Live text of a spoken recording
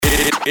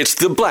It's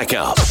The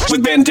Blackout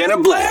with Bandana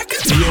Black.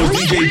 Yo,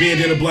 DJ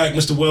Bandana Black,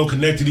 Mr. Well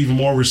Connected, even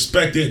more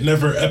respected.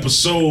 Never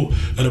episode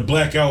of the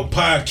Blackout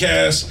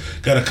podcast.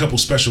 Got a couple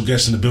special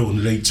guests in the building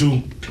today,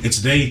 too. And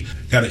today,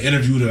 got an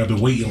interview that I've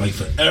been waiting like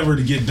forever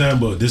to get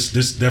done, but this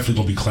definitely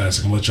gonna be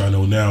classic. I'm gonna let y'all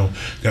know now.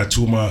 Got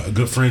two of my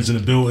good friends in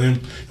the building.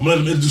 I'm gonna let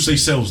them introduce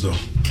themselves, though.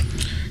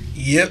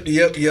 Yep.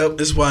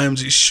 This is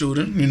YMG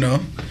Shooter,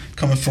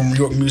 coming from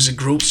York Music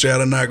Group, straight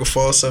out of Niagara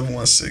Falls,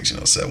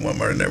 716, 71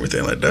 Murder and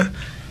everything like that.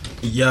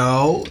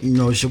 Yo,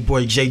 it's your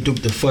boy J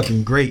Duke the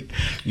fucking great.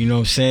 You know what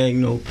I'm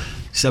saying?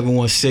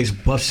 716,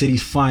 Buff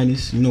City's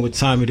finest. You know what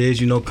time it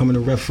is, coming to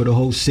rep for the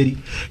whole city.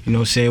 You know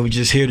what I'm saying? We're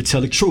just here to tell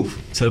the truth.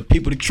 Tell the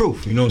people the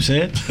truth. You know what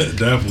I'm saying?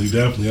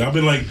 Definitely. I've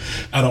been like,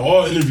 out of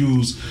all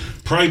interviews,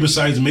 probably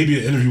besides maybe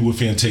an interview with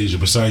Fantasia,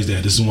 besides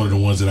that, this is one of the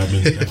ones that I've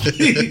been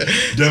definitely.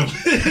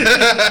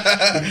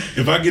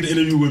 If I get an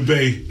interview with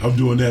Bay, I'm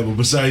doing that. But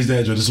besides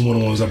that, this is one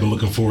of the ones I've been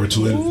looking forward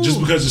to. And just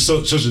because it's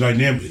such a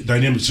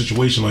dynamic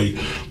situation, like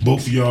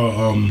both of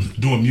y'all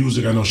doing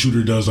music. I know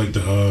Shooter does like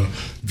the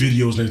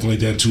videos and everything like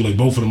that too. Like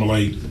both of them are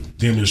like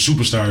damn near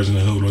superstars in the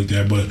hood like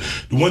that. But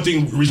the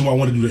reason why I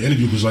wanted to do the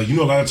interview was like, a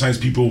lot of times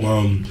people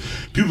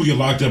get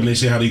locked up and they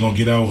say how they gonna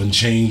get out and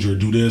change or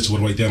do this or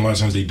like that. And a lot of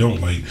times they don't.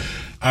 Like,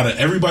 out of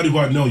everybody who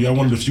I know, y'all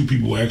one of the few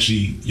people who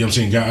actually,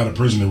 got out of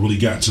prison and really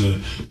got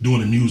to doing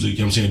the music,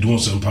 doing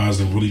something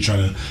positive, really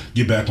trying to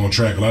get back on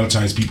track. A lot of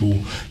times people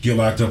get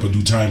locked up or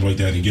do time like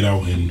that and get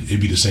out and it'd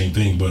be the same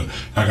thing. But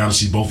I got to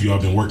see both of y'all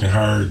been working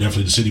hard.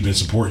 Definitely the city been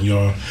supporting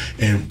y'all.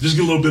 And just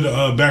get a little bit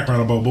of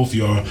background about both of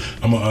y'all.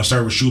 I'm going to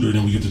start with Shooter,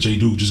 then we get to J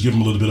Duke. Just give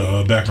him a little bit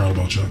of background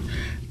about y'all.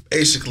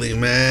 Basically,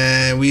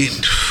 man, we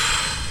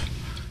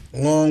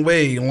long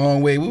way.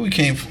 Where we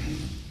came from?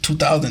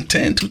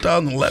 2010,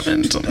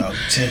 2011,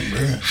 2010,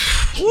 bro.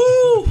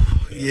 Woo!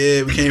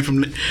 Yeah, we came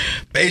from.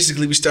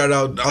 Basically, I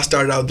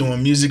started out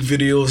doing music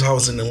videos. I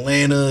was in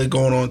Atlanta,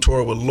 going on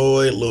tour with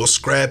Lloyd, Lil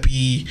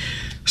Scrappy.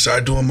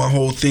 Started doing my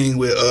whole thing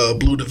with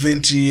Blue Da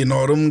Vinci and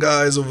all them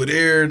guys over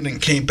there. Then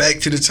came back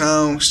to the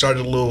town,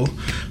 started a little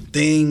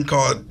thing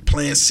called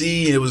Plan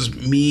C. It was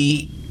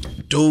me,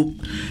 Duke,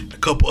 a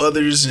couple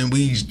others, and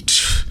we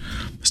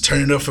was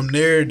turning up from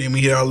there. Then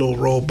we hit our little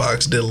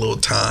roadblocks, did a little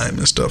time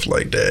and stuff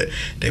like that.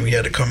 Then we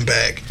had to come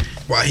back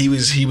while he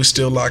was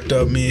still locked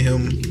up. Me and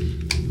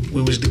him,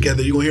 we was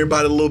together. You're gonna hear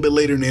about it a little bit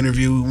later in the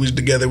interview. We was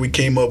together. We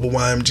came up with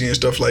YMG and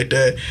stuff like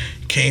that.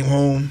 Came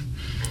home,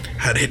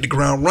 had to hit the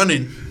ground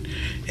running,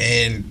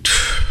 and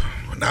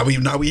now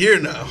we here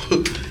now.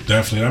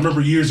 Definitely. I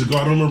remember years ago,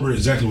 I don't remember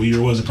exactly what year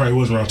it was. It probably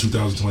was around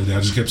 2000 like that. I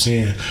just kept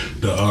seeing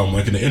the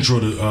like in the intro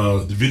to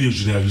the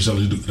videos you have, you saw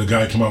the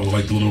guy come out with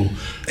like the little.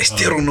 They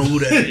still don't know who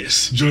that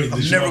is. I'm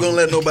never gonna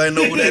let nobody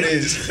know who that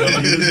is.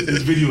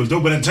 This video is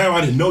dope. But at the time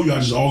I didn't know you. I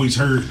just always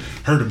heard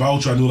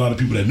about you. I knew a lot of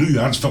people that knew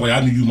you. I just felt like I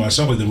knew you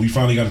myself. Like then we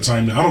finally got a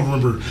time. I don't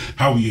remember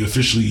how we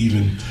officially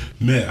even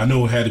met. I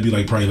know it had to be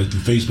like probably like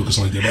through Facebook or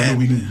something like that. But I know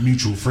we knew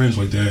mutual friends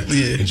like that.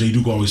 Yeah. And J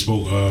Duke always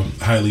spoke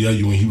highly of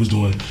you, and he was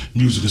doing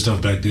music and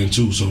stuff back then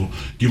too. So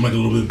give him like a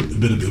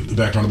bit of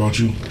background about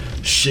you.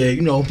 Shit,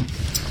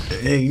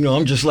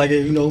 I'm just like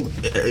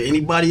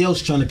anybody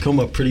else trying to come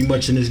up pretty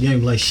much in this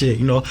game. Like shit,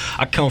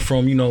 I come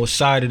from a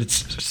side of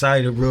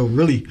the real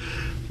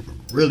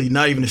really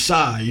not even a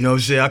side, you know what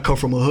I'm saying? I come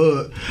from a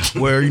hood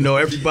where,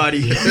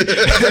 everybody I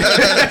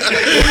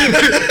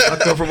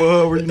come from a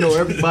hood where,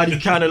 everybody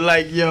kind of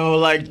like,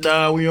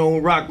 nah, we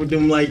don't rock with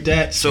them like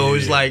that. So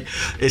it's like,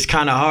 it's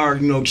kind of hard,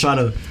 trying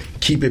to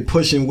keep it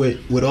pushing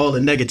with all the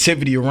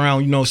negativity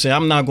around,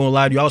 I'm not gonna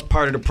lie to you, I was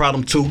part of the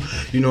problem too,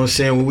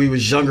 when we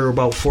was younger,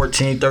 about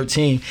 14,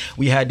 13,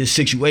 we had this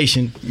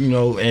situation,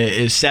 and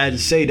it's sad to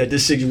say that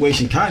this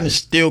situation kind of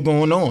still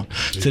going on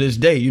to this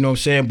day,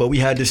 but we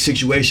had this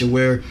situation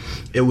where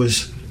it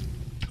was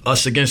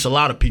us against a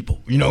lot of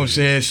people,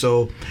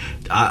 so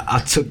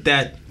I took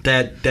that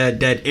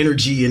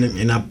energy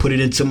and I put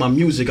it into my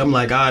music. I'm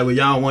like, all right, well,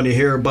 y'all want to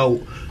hear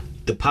about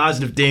the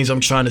positive things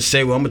I'm trying to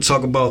say, well, I'm gonna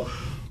talk about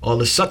all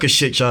the sucker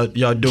shit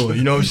y'all doing,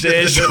 you know what I'm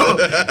saying? So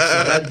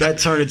that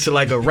turned into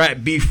like a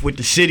rap beef with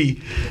the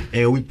city,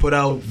 and we put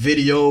out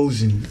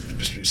videos, and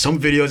some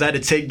videos I had to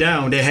take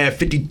down. They had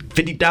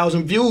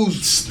 50,000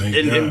 views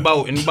in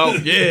about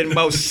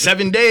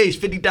 7 days.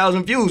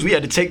 50,000 views. We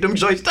had to take them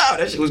joints down.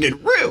 That shit was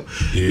getting real.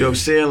 Yeah. You know what I'm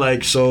saying?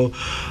 Like, so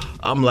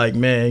I'm like,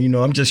 man,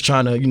 I'm just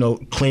trying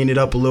to, clean it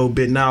up a little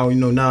bit now.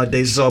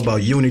 Nowadays it's all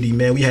about unity,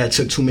 man. We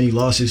took too many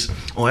losses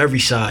on every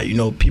side.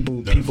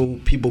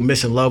 People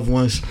missing loved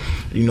ones.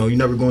 You're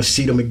never gonna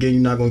see them again.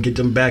 You're not gonna get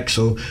them back.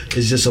 So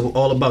it's just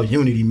all about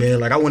unity, man.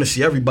 Like I want to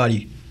see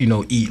everybody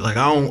eat. Like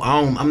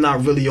I'm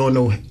not really on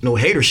no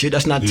hater shit.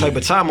 That's not the type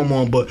of time I'm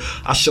on, but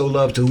I show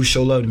love to who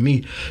show love to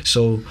me.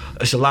 So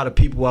it's a lot of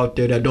people out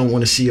there that don't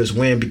want to see us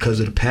win because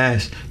of the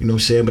past,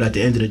 but at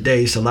the end of the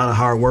day, it's a lot of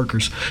hard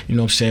workers,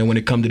 when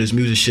it comes to this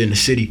music shit in the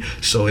city.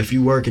 So if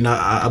you work, and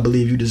I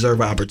believe you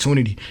deserve an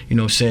opportunity,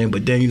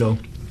 but then,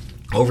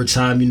 over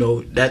time, you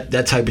know,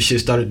 that type of shit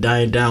started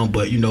dying down.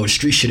 But, you know,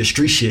 street shit is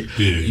street shit.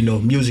 Yeah. You know,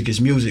 music is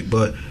music.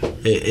 But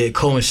it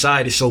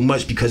coincided so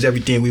much because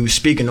everything we were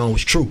speaking on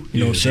was true.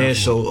 You know what I'm saying?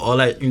 Definitely. So all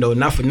that, you know,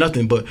 not for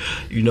nothing, but,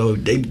 you know,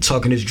 they be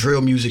talking this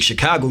drill music,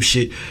 Chicago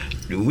shit.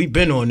 We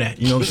been on that.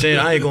 You know what I'm saying?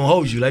 I ain't gonna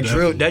hold you.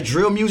 That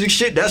drill music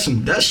shit,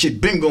 that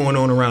shit been going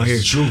on around here.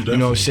 It's true, you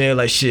know what I'm saying?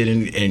 Like shit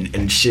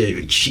and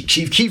shit.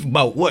 Chief Keef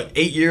about what,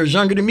 8 years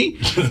younger than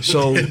me?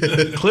 So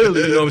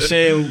clearly, you know what I'm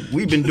saying,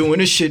 we've been doing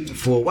this shit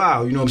for a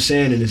while, you know what I'm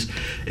saying? And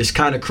it's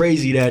kind of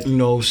crazy that, you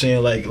know what I'm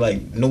saying,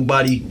 like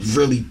nobody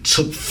really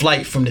took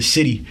flight from the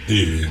city.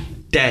 Yeah.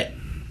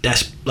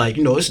 That's like,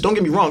 you know, don't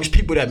get me wrong, it's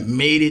people that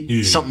made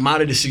it something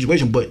out of the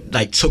situation, but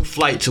like took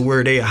flight to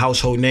where they a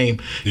household name,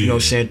 you know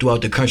what I'm saying,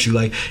 throughout the country.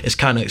 Like it's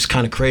kind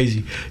of crazy,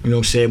 you know what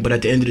I'm saying? But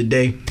at the end of the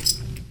day,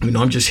 you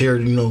know, I'm just here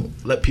to, you know,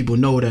 let people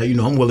know that, you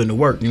know, I'm willing to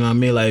work, you know what I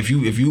mean? Like if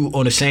you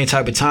on the same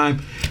type of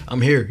time,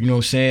 I'm here, you know what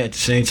I'm saying, at the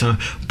same time.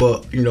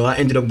 But, you know, I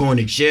ended up going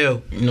to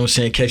jail, you know what I'm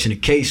saying, catching a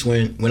case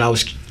when I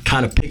was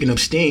kind of picking up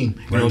steam,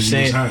 you know what I'm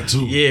saying? It was hot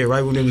too. Yeah,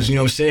 right when it was, you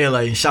know what I'm saying?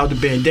 Like, shout out to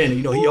Bandana,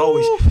 you know, he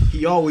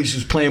always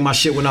was playing my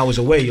shit when I was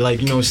away.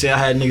 Like, you know what I'm saying? I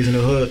had niggas in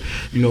the hood,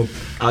 you know,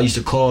 I used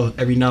to call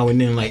every now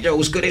and then, like, yo,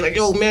 what's good? They like,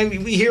 yo, man,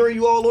 we hearing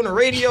you all on the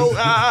radio.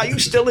 You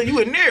still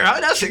in there?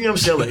 That's it, you know what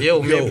I'm saying? Like,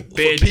 yo, man,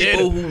 For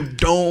people who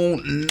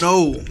don't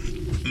know,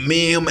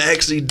 me and him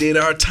actually did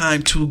our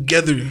time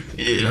together.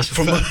 Yeah, that's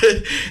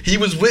He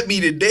was with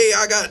me today.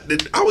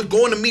 I was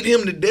going to meet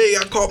him today.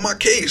 I caught my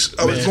case.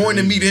 I was going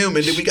to meet him,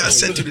 and then we got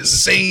sent to the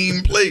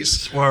same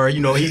place. Or, you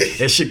know,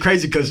 that shit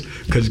crazy because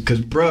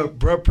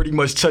bruh pretty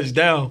much touched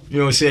down. You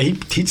know what I'm saying?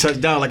 He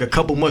touched down like a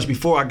couple months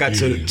before I got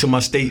to my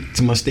state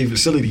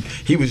facility.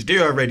 He was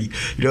there already.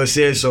 You know what I'm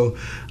saying? So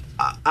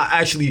I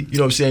actually, you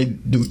know what I'm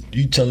saying, dude,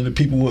 you telling the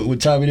people what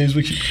time it is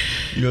with you?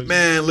 You know?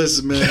 Man,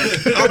 listen, man.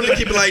 I'm gonna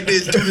keep it like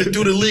this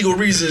due to legal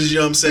reasons, you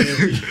know what I'm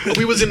saying?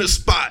 We was in a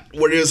spot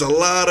where there's a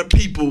lot of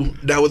people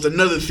that was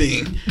another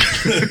thing,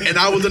 and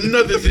I was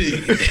another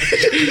thing.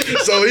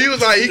 So he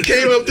was like, he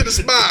came up to the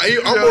spot.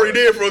 I'm already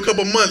there for a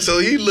couple months, so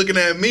he looking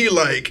at me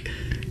like,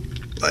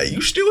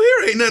 you still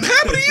here? Ain't nothing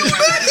happened to you,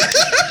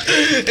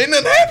 man? Ain't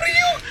nothing happened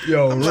to you?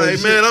 Yo, I'm like,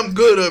 shit. Man, I'm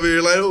good up here.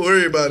 Like, don't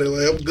worry about it.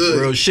 Like, I'm good.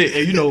 Real shit.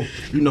 And you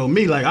know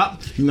me, like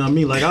you know what I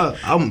mean? Like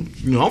I'm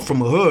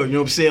from a hood, you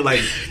know what I'm saying?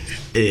 Like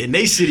in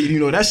they city, you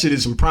know, that shit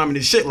is some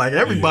prominent shit. Like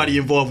everybody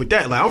involved with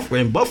that. Like I'm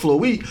from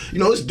Buffalo, you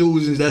know, it's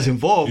dudes that's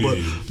involved, but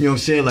you know what I'm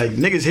saying? Like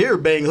niggas here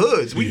bang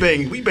hoods. We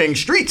bang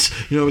streets.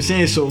 You know what I'm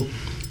saying? So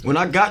when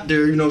I got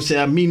there, you know what I'm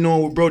saying, me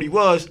knowing what Brody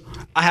was,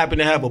 I happened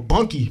to have a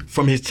bunkie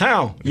from his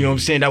town, you know what I'm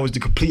saying? That was the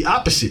complete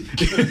opposite.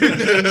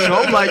 So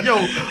I'm like, yo,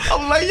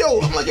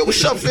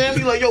 what's up, fam?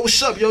 He like, yo,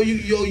 what's up? Yo,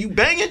 you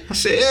banging? I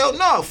said, hell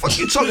no, fuck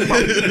you talking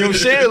about? You know what I'm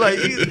saying? Like,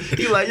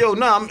 he like, yo,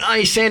 nah, I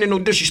ain't saying it no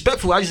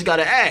disrespectful. I just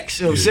gotta ask.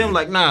 You know what I'm saying? I'm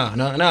like,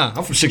 nah,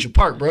 I'm from Central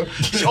Park, bro.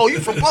 He said, oh, you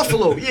from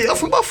Buffalo? Yeah, I'm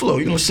from Buffalo.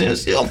 You know what I'm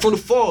saying? Yeah, I'm from the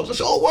Falls. I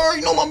said, oh, word,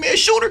 you know my man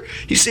Shooter?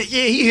 He said,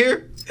 yeah, he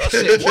here. I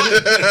said,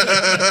 what?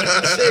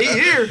 I said, he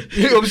here.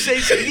 You know what I'm saying?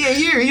 He said, yeah,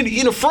 here, he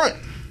in the front.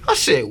 I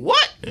said,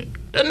 what?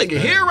 That nigga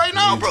here right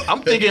now, bro?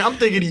 I'm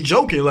thinking he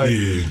joking. Like,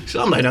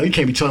 so I'm like, no, you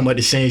can't be talking about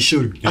the same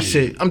Shooter. I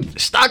said, I'm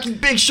stocky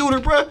big Shooter,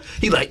 bro.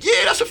 He like,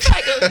 yeah, that's a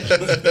fact.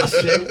 I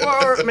said,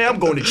 word, man, I'm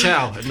going to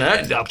Chow.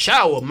 Now,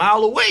 Chow a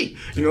mile away.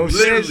 You know what I'm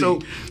saying?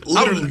 So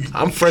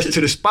I'm fresh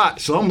to the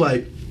spot. So I'm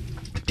like,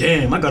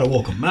 damn, I gotta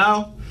walk a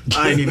mile.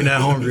 I ain't even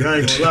that hungry. I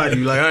ain't gonna lie to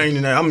you. Like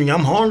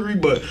I'm hungry,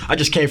 but I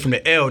just came from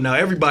the L. Now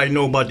everybody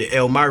know about the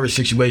Elmira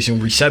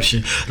situation,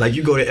 reception. Like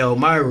you go to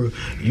Elmira,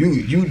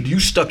 you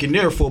stuck in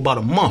there for about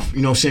a month.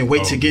 You know what I'm saying?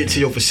 Wait to get into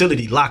your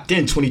facility, locked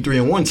in,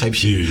 23-1 type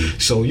shit. Yeah.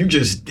 So you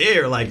just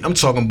there. Like I'm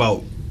talking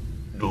about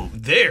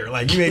there.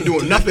 Like you ain't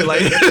doing nothing.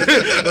 Like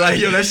like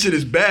yo, that shit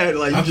is bad.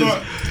 Like I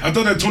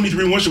thought that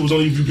 23-1 shit was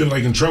only if you get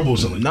like in trouble or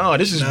something. No,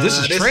 this is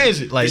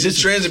transit. Like this is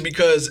transit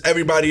because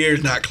everybody here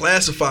is not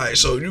classified.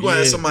 So you gonna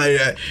have somebody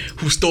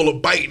who stole a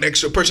bike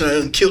next to a person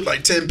that killed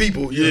like 10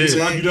 people. You know what I'm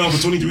Lock you down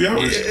for 23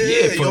 hours.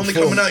 Yeah, you only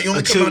come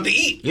out to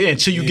eat. Yeah,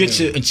 until you get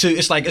to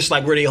it's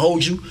like where they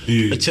hold you.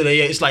 Yeah. Until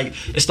it's like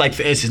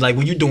for instance, like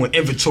when you're doing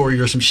inventory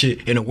or some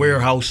shit in a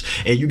warehouse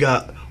and you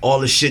got all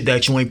the shit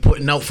that you ain't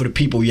putting out for the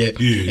people yet,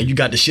 and you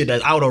got the shit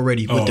that's out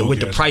already with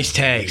the price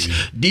tags.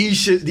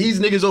 These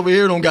niggas over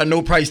here don't got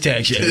no price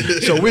tags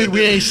yet, so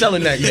we ain't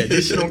selling that yet.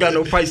 This shit don't got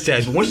no price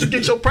tags. But once you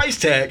get your price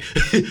tag,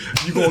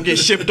 you gonna get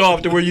shipped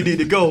off to where you need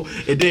to go,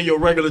 and then your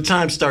regular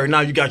time start.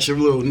 Now you got your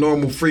little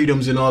normal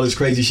freedoms and all this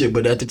crazy shit.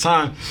 But at the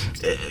time,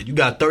 you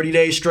got 30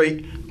 days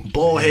straight.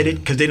 Bald headed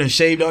because they done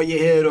shaved all your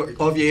hair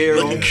off your hair.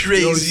 Looking crazy.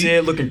 You know what I'm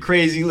saying? Looking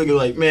crazy. Looking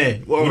like,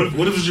 man.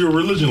 What if it's your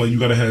religion? Like you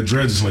gotta have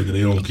dreads. It's like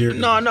they don't care.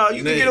 No,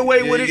 you can get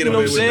away with it. You know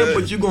what I'm saying?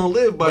 But you gonna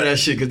live by that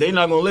shit because they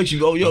not gonna let you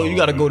go. Yo, you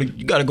gotta go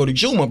to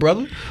Juma,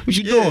 brother. What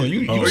you doing?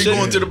 You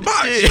going to the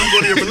box? You don't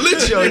go to your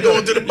religion. You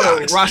going to the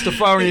box?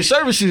 Rastafarian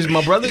services,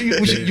 my brother.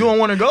 You don't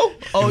want to go?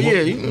 Oh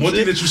yeah. One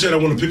thing that you said I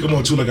want to pick up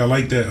on too. Like I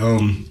like that.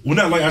 Well,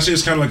 not like I say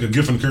it's kind of like a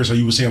gift and a curse. How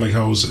you were saying like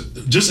how it's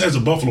just as a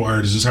Buffalo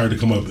artist, it's hard to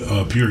come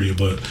up. Period.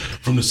 But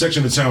from the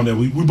section of town that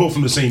we both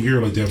from the same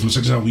era like that, from the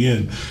section of town we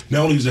in,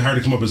 not only is it hard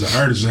to come up as an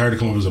artist, it's hard to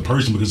come up as a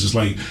person because it's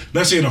like,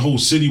 not saying the whole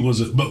city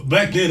but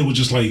back then it was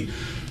just like,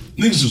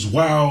 niggas was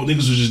wild,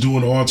 niggas was just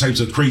doing all types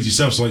of crazy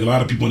stuff, so like a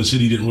lot of people in the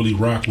city didn't really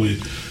rock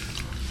with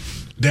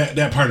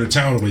that part of the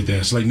town like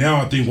that. So like now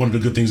I think one of the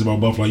good things about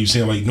Buffalo, like you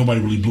saying, like nobody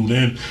really blew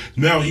in.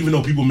 Now even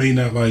though people may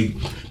not like,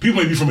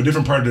 people may be from a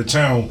different part of the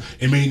town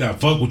and may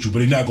not fuck with you, but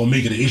they're not gonna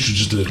make it an issue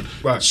just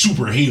to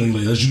super hating.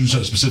 Like let's use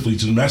something specifically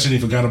to them. Not saying they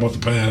forgot about the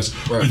past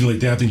or anything like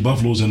that. I think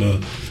Buffalo's in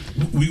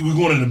we're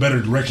going in a better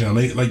direction.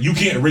 Like you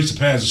can't erase the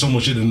past. There's so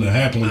much shit that didn't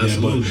happen like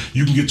that, but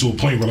you can get to a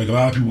point where like a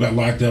lot of people got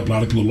locked up, a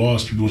lot of people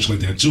lost people and shit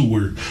like that too.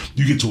 Where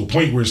you get to a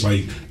point where it's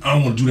like I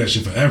don't want to do that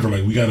shit forever.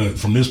 Like we gotta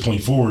from this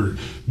point forward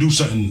do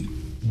something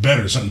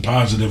better, something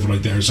positive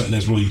like that, or something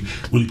that's really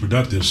really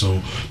productive.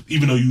 So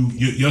even though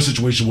your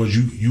situation was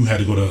you had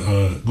to go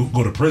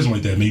to prison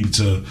like that, maybe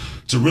to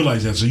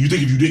realize that. So you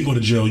think if you didn't go to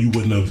jail, you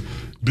wouldn't have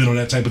been on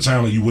that type of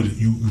time. Like you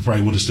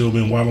probably would have still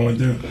been wilding like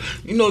that.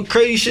 You know,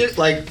 crazy shit.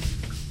 Like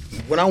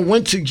when I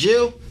went to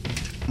jail,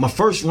 my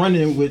first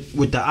run-in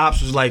with the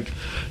ops was like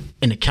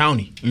in the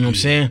county. You know what I'm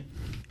saying?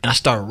 And I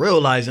started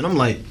realizing, I'm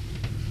like,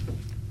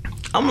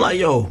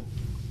 yo,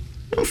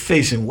 I'm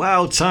facing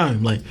wild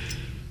time. Like,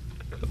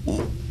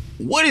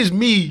 what is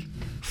me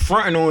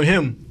fronting on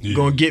him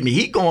gonna get me?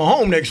 He going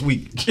home next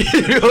week.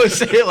 You know what I'm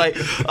saying? Like,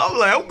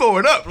 I'm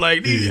going up.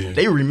 Like,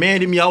 they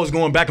remanded me. I was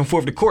going back and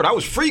forth to court. I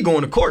was free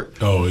going to court.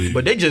 Oh, yeah.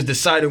 But they just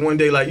decided one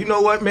day, like, you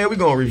know what, man, we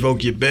gonna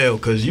revoke your bail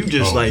because you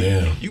just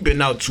you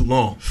been out too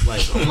long.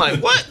 Like, I'm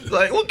like, what?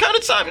 Like, what kind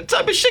of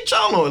type of shit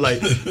y'all on?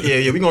 Like,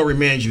 yeah, we gonna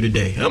remand you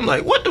today. And I'm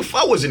like, what the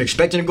fuck? I wasn't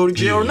expecting to go to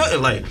jail or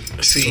nothing. Like,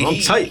 see, so I'm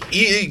tight.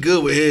 He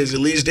good with his. At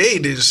least they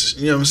just,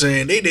 you know what I'm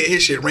saying? They did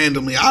his shit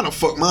randomly. I done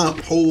fucked my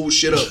whole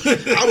shit up.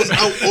 I was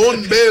out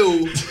on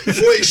bail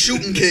for a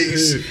shooting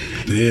case.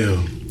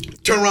 Damn.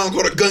 Turn around and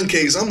go to gun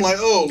case. I'm like,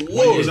 oh Lord.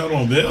 Wait, you was out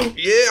on bail?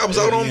 Yeah, I was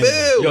out on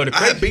bail. Yo,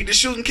 I had beat the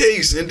shooting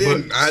case and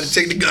then I had to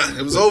take the gun.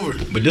 It was over.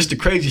 But this the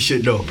crazy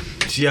shit though.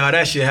 See how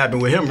that shit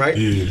happened with him, right?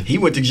 Yeah. He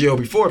went to jail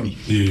before me.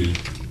 Yeah.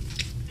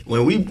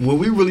 When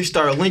we really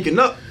started linking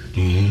up,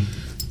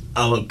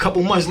 a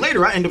couple months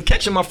later, I ended up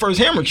catching my first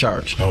hammer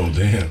charge. Oh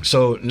damn.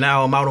 So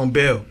now I'm out on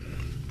bail.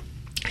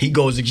 He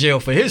goes to jail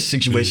for his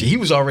situation. He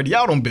was already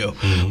out on bail.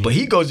 But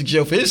he goes to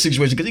jail for his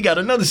situation because he got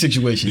another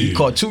situation. He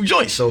caught 2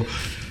 joints. So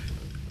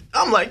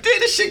I'm like, damn,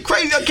 this shit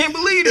crazy. I can't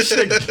believe this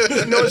shit.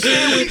 You know what I'm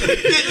saying?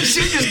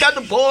 She just got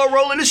the ball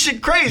rolling. This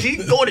shit crazy.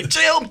 He going to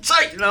jail. I'm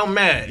tight. And I'm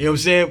mad. You know what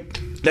I'm saying?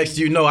 Next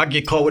thing you know, I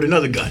get caught with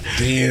another gun.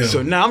 Damn.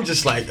 So now I'm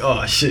just like,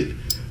 oh, shit.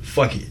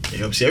 Fuck it. You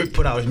know what I'm saying? We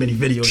put out as many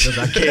videos as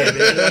I can,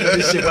 man.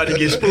 This shit about to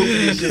get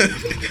spooky and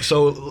shit.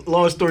 So,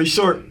 long story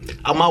short,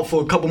 I'm out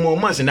for a couple more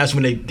months, and that's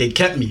when they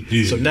kept me.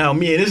 Yeah. So now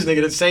me and this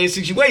nigga, the same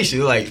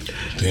situation. Like,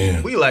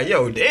 damn. We like,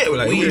 yo, damn.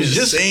 Like, we in the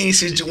same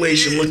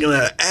situation, looking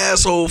at an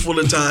asshole full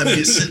of time,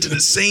 get sent to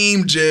the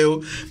same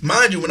jail.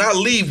 Mind you, when I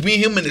leave, me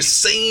and him in the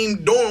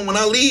same dorm when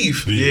I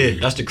leave. Yeah,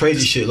 that's the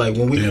crazy shit. Like,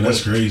 when we... Yeah,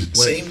 that's crazy.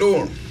 Same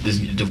dorm.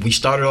 We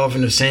started off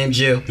in the same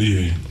jail.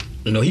 Yeah.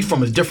 You know, he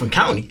from a different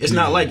county. It's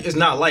not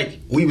like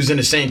we was in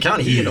the same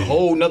county. He in a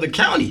whole nother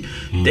county.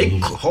 They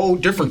whole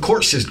different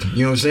court system.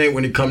 You know what I'm saying?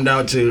 When it come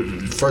down to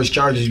first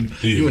charges,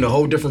 you in a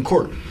whole different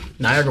court.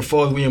 Niagara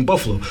Falls, we in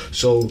Buffalo.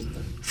 So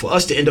for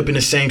us to end up in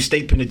the same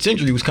state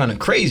penitentiary was kind of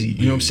crazy.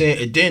 You know what I'm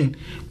saying? And then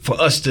for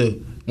us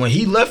to, when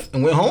he left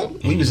and went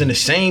home, we was in the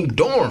same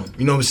dorm.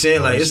 You know what I'm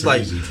saying? Like it's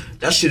crazy. Like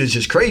that shit is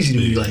just crazy to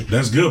me. Like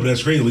that's good, but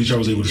that's crazy. At least I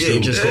was able to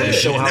still just go to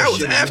show how that was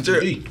shit after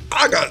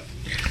I got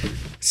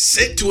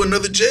sent to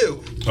another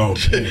jail. Oh,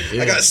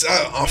 yeah.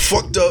 I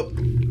fucked up.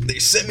 They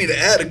sent me to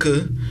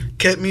Attica,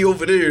 kept me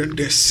over there,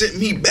 then sent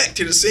me back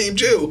to the same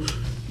jail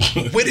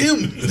with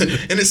him.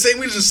 And the same,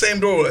 we was in the same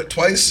door like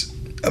twice.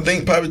 I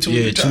think probably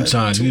two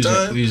times. We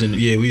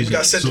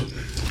got sent.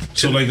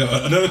 So like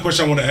another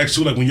question I want to ask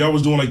too, like when y'all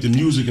was doing like the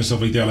music and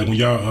stuff like that, like when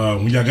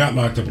y'all got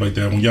locked up like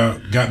that, when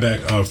y'all got back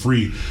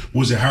free,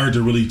 was it hard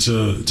to really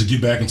to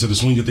get back into the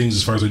swing of things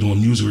as far as like doing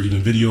music or even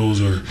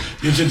videos or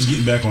just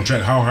getting back on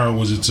track? How hard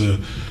was it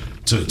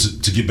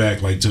to get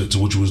back like to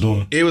what you was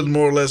doing? It was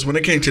more or less when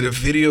it came to the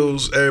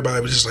videos, everybody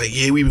was just like,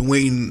 yeah, we've been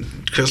waiting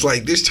because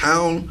like this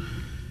town.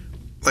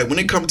 Like when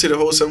it comes to the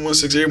whole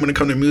 716 area, when it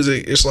comes to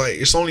music, it's like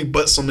it's only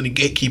but so many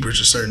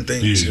gatekeepers of certain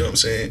things. Yeah. You know what I'm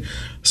saying?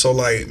 So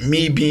like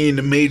me being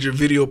the major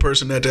video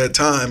person at that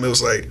time, it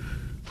was like,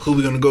 who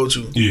we gonna go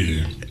to?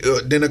 Yeah.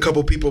 Then a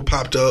couple people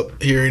popped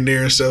up here and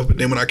there and stuff. But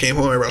then when I came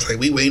home, everybody was like,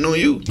 we waiting on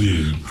you.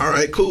 Yeah. All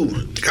right, cool.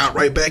 Got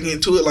right back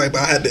into it. Like,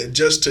 but I had to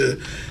adjust to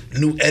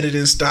new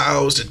editing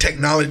styles, the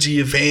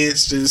technology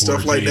advanced and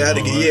stuff like that.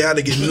 I had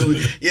to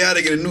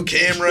get a new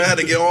camera. I had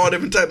to get all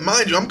different type.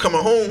 Mind you, I'm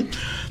coming home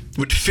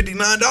with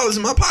 $59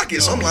 in my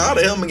pocket. So I'm like, how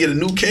the hell I'm gonna get a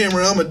new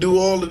camera? I'm gonna do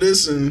all of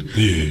this. And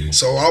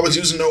so I was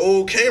using the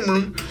old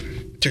camera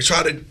to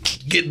try to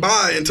get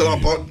by until I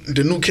bought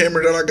the new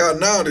camera that I got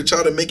now to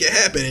try to make it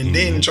happen. And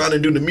then trying to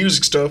do the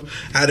music stuff,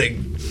 I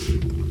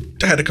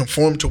had to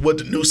conform to what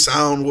the new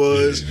sound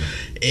was.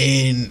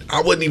 And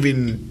I wasn't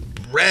even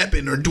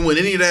rapping or doing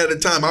any of that at the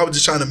time. I was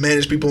just trying to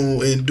manage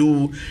people and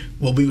do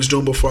what we was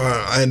doing before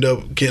I ended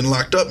up getting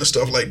locked up and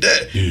stuff like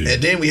that. Yeah.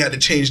 And then we had to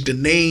change the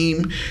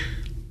name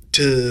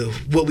to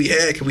what we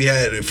had, because we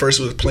had at first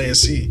it was Plan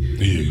C.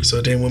 Yeah.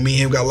 So then when me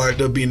and him got locked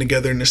up being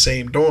together in the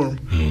same dorm,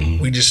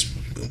 we just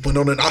went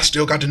on, and I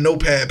still got the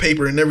notepad,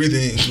 paper, and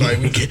everything. Like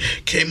we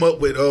came up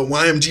with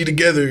YMG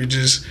together. I'm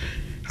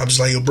just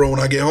like, yo, bro, when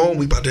I get home,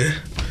 we about to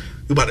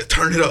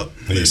turn it up.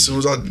 Yeah. As soon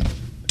as I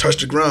touched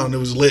the ground, it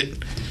was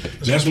lit.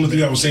 That's one of the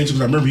things I was saying too,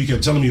 because I remember you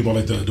kept telling me about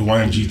like the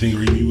YMG thing,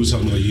 or even you was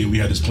telling me like, yeah, we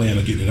had this plan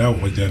of getting it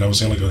out like that. And I was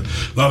saying like a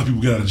lot of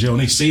people get out of jail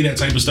and they say that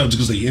type of stuff just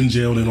because they in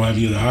jail and they don't have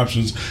any other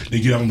options. They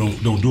get out and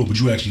don't do it, but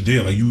you actually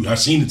did. Like I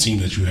seen the team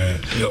that you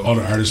had, all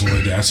the artists and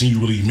like that. I seen you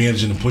really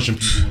managing and pushing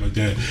people like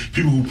that.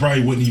 People who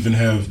probably wouldn't even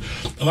have,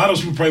 a lot of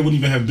those people probably wouldn't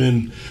even have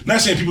been.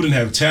 Not saying people didn't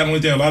have talent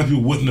like that. A lot of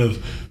people wouldn't have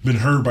been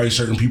heard by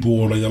certain people,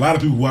 or like a lot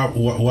of people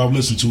who I've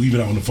listened to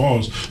even out in the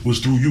falls was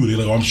through you. They're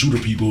like, oh, I'm Shooter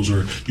Peoples,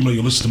 or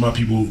you listen to my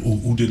people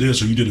who did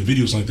this, or you did a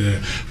videos like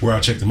that where I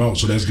checked them out.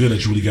 So that's good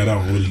that you really got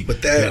out and really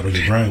got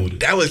really grind with it.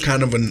 That was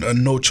kind of a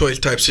no choice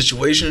type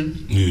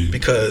situation,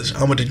 because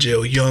I went to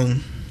jail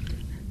young,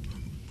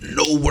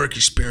 no work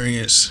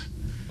experience,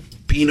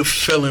 being a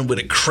felon with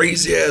a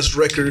crazy ass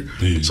record.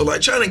 So like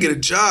trying to get a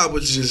job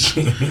was just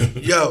even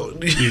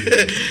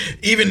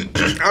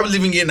I was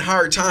even getting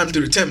hard time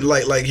through the temp.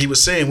 Like he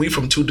was saying, we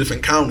from two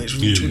different counties,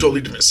 we from two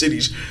totally different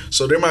cities.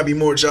 So there might be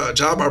more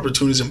job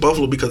opportunities in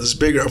Buffalo because it's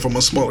bigger. I'm from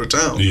a smaller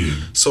town.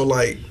 So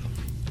like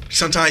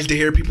sometimes to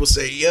hear people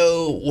say,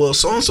 yo, well,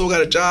 so-and-so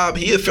got a job,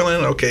 he a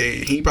felon,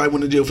 okay, he probably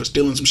went to jail for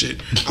stealing some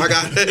shit. I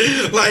got,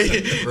 like,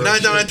 9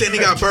 times out of 10, he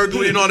got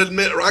burglary and all this,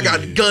 I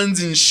got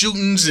guns and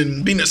shootings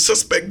and being a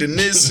suspect in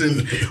this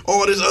and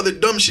all this other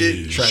dumb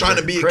shit, trying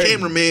to be a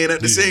cameraman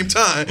at the same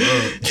time.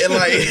 And,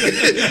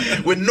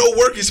 like, with no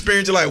work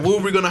experience, you're like, what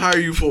are we going to hire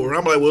you for?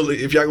 I'm like, well,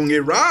 if y'all going to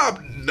get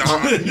robbed, you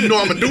know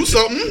I'm going to do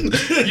something.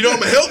 You know I'm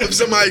going to help if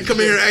somebody come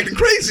in here acting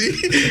crazy.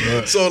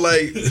 So,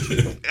 like,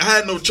 I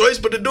had no choice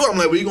but to do it. I'm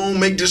like, we going to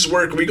make this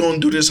work. We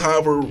going to do this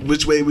however,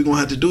 which way we going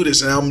to have to do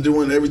this. And I'm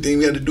doing everything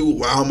we had to do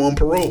while I'm on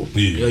parole.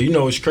 Yeah, you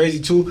know, it's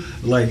crazy, too.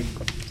 Like,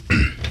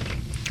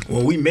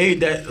 when we made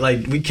that,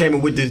 like, we came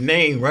up with this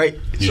name, right?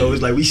 So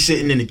it's like we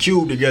sitting in the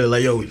cube together,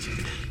 like, yo,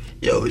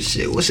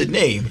 shit, what's his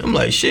name? I'm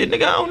like, shit,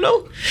 nigga, I don't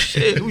know.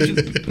 Shit,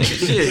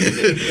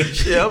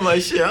 shit, I'm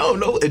like, shit, I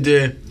don't know. And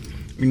then,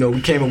 you know,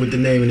 we came up with the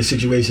name in the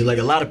situation. Like,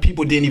 a lot of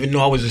people didn't even know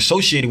I was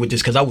associated with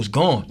this because I was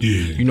gone.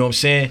 You know what I'm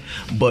saying?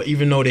 But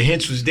even though the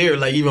hints was there,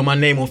 like, even my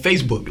name on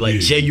Facebook, like,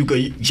 J.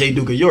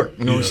 Duke of York.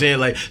 You know what I'm saying?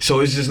 Like, so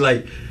it's just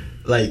like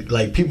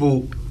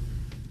people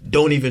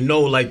don't even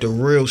know, like, the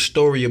real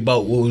story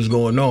about what was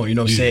going on. You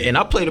know what I'm saying? And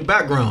I play the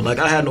background. Like,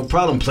 I had no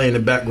problem playing the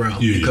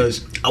background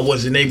because I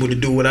wasn't able to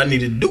do what I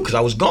needed to do because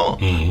I was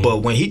gone.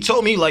 But when he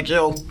told me, like,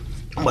 yo,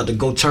 I'm about to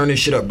go turn this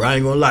shit up, bro. I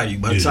ain't gonna lie to you.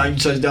 By the time you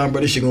touch down, bro,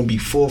 this shit gonna be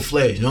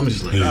full-fledged. And I'm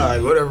just like, all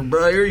right, whatever,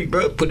 bro. I hear you,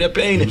 bro. Put that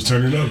pain in. It was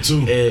turning up,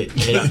 too.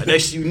 And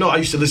next you know, I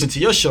used to listen to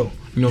your show.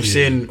 You know what I'm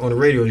saying? On the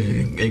radio.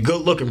 And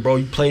good looking, bro.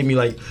 You played me,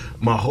 like,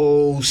 my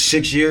whole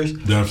 6 years.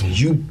 Definitely.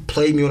 You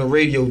played me on the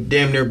radio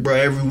damn near, bro,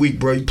 every week,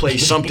 bro. You played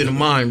something of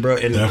mine, bro.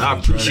 And I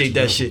appreciate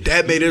that shit.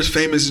 That made us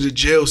famous in the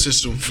jail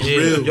system, for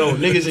real. Yo,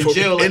 niggas in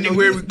jail. Like,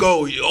 anywhere we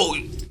go, yo,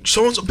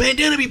 so-and-so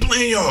Bandana be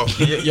playing y'all.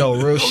 Yo,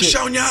 real shit.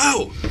 Shouting y'all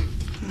out.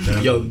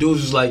 Yo,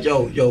 dudes was like,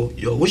 yo,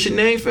 what's your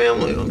name,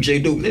 fam? Like, I'm J.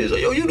 Duke. Niggas like,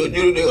 yo, you the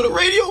on the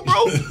radio,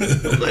 bro?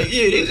 I'm like,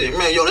 yeah. They said,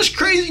 man, yo, that's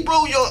crazy,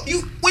 bro. Yo,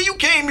 when you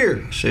came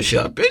here? I said, shit,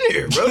 I've been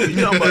here, bro. You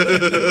know, I'm like,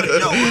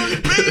 yo, when you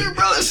been here,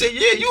 bro? I said,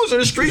 yeah, you was in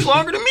the streets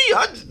longer than me.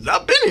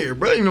 I've been here,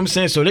 bro. You know what I'm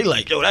saying? So they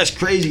like, yo, that's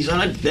crazy,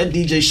 son. That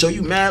DJ show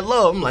you mad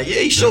love. I'm like, yeah,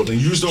 he showed. You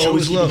used to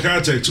always keep in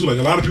contact too. Like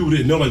a lot of people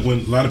didn't know. Like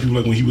when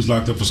he was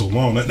locked up for so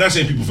long. Not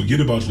saying people forget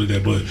about you like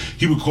that, but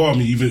he would call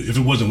me even if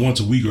it wasn't once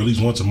a week or at least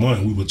once a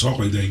month. We would talk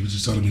like that. He was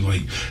just telling me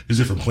like his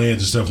different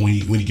plans and stuff when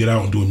he get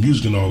out and doing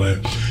music and all that.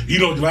 You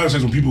know, a lot of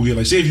times when people get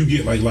like, say if you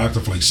get like locked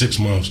up for like 6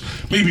 months,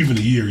 maybe even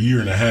a year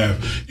and a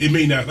half, it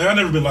may not. Like, I've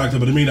never been locked up,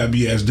 but it may not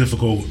be as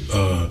difficult.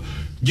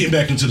 Getting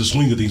back into the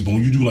swing of things, but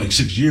when you do like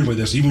 6 years like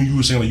that, so even when you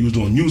were saying like you was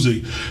doing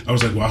music, I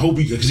was like, well, I hope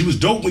because he was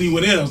dope when he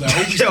went in. I was like, I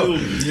hope he still,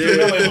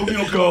 I hope he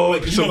don't call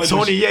like some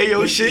Tony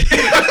Yayo shit.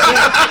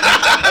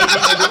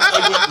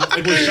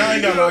 Like when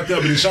Shine got locked up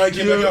and then Shine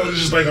came back out, it was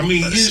just like, I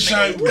mean, he's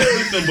Shine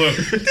with them, but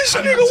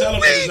I didn't tell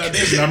him it's not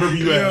this. And I remember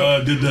you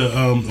had did the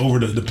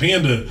over the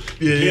Panda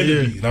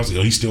beat, and I was like,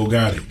 oh, he still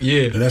got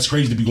it. And that's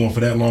crazy to be going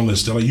for that long and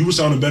still. Like you were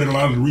sounding better than a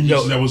lot of the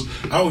remixes that was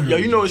out here. Yo,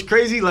 you know what's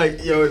crazy?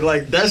 Like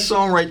like that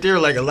song right there,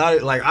 like a lot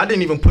of like I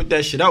didn't even put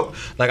that shit out.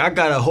 Like I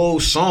got a whole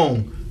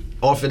song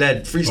off of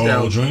that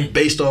freestyle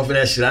based off of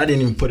that shit. I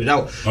didn't even put it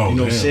out. You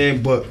know what I'm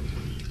saying? But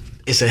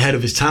it's ahead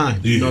of its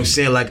time. You know what I'm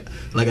saying? Like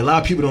a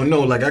lot of people don't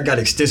know. Like I got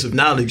extensive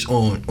knowledge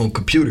on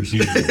computers.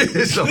 Yeah.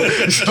 so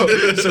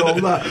I'm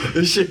like,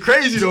 this shit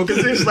crazy though,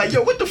 because it's like,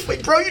 yo, what the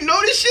fuck, bro? You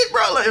know this shit,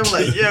 bro? Like I'm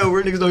like, yeah,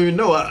 where niggas don't even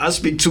know. I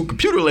speak 2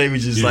 computer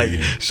languages. Yeah. Like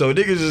so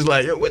niggas is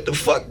like, yo, what the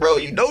fuck, bro?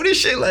 You know this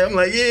shit? Like I'm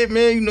like, yeah,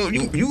 man. You know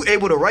you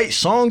able to write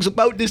songs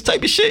about this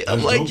type of shit?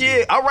 I'm like,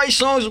 yeah, I write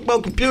songs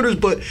about computers,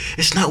 but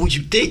it's not what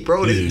you think,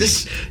 bro.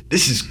 This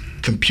is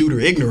computer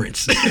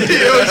ignorance. You know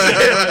what I'm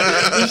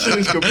saying? This shit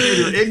is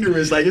computer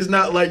ignorance. Like it's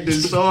not like the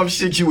soft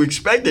shit you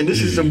expecting.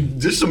 This is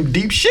some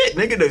deep shit,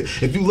 nigga.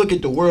 If you look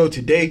at the world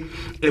today,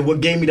 and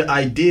what gave me the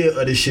idea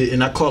of this shit,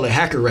 and I call it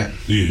hacker rap.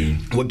 Yeah.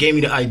 What gave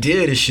me the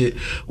idea of this shit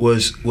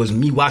was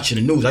me watching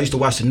the news. I used to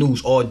watch the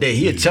news all day.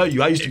 He'd tell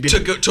you I used to be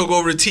took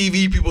over the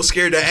TV. People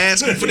scared to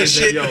ask him for this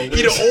shit. Yo.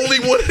 He the only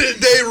one in the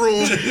day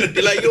room.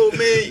 Be like, yo,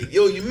 man,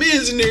 yo, your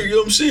man's in there. You know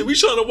what I'm saying? We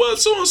trying to watch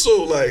so and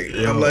so. Like,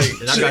 I'm like,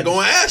 shit, go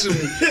and ask him.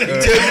 He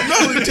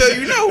tell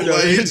you no.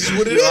 Like, it's just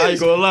what it is. I ain't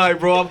gonna lie,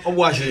 bro. I'm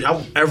watching it.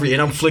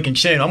 I'm flicking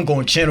channel. I'm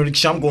going channel to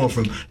channel. I'm going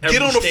from every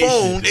Get on the station.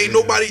 phone. Ain't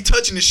nobody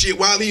touching the shit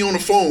while he on the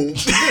phone.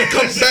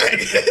 Come back,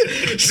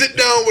 sit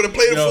down with a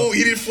plate of food,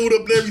 eat his food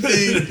up and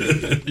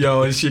everything.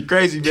 Yo, this shit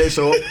crazy, man.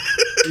 So,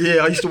 yeah,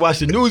 I used to watch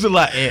the news a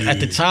lot, and at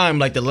the time,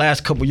 like the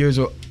last couple years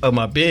of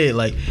my bid,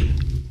 like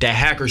that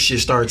hacker shit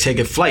started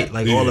taking flight,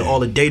 like all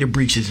the data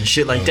breaches and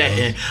shit like that.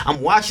 And I'm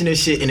watching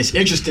this shit, and it's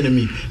interesting to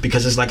me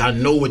because it's like I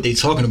know what they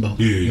talking about.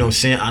 You know what I'm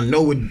saying? I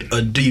know what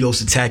a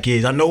DDoS attack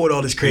is. I know what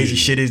all this crazy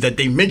shit is that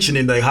they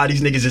mentioning, like how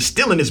these niggas are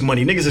stealing this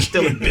money. Niggas are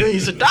stealing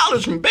billions of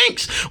dollars from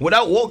banks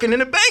without walking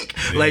in a bank.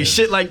 Like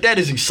shit like that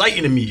is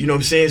exciting to me. You know what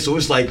I'm saying? So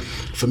it's like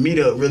for me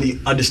to really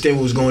understand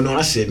what was going on,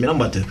 I said, man,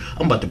 I'm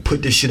about to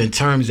put this shit in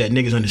terms that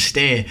niggas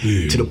understand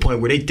to the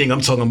point where they think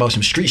I'm talking about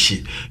some street shit.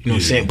 You know what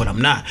I'm saying? But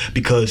I'm not,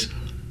 because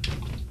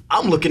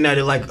I'm looking at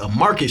it like a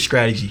market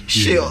strategy.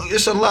 Shit,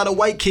 it's a lot of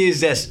white kids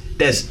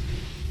that's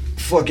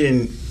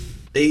fucking,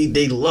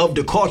 they love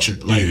the culture.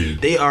 Like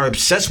they are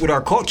obsessed with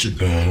our culture.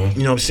 You know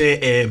what I'm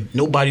saying? And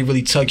nobody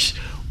really touched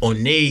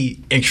on their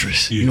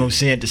interests. You know what I'm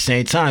saying? At the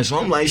same time. So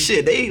I'm like,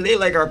 shit, they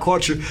like our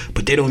culture,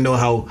 but they don't know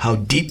how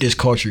deep this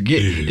culture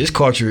get. This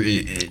culture,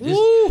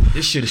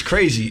 this shit is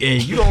crazy,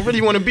 and you don't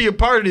really want to be a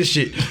part of this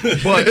shit.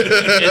 But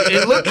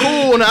it look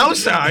cool on the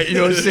outside, you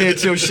know what I'm saying?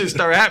 Till shit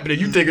start happening,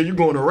 you thinking you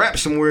going to rap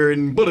somewhere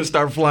and bullets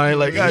start flying.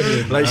 Like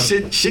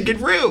shit get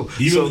real.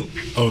 Even,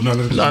 Go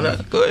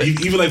ahead.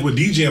 Even like with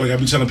DJing, like I've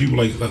been telling people,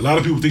 like a lot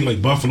of people think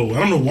like Buffalo. I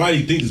don't know why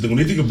they think this. When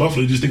they think of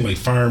Buffalo, they just think like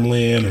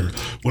farmland or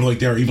what like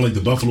that, or even like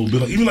the Buffalo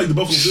Bill. Even like the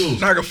Buffalo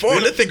Bills. Niagara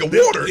Falls, they think of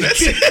water.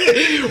 That's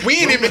it. We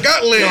ain't even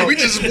got land. We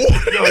just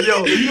water. You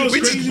know what's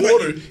we crazy? just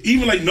water. Like,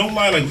 even like no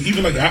lie, like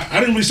even like I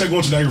didn't really start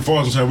going to Niagara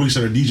Falls until I really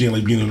started DJing,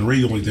 like being on the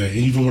radio like that. And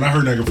even when I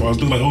heard Niagara Falls,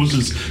 I was like, oh, it's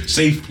just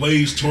safe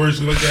place,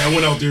 tourists like that. I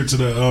went out there to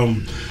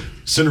the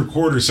center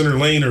court or center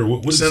lane or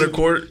what Center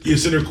court? Yeah,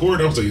 center court.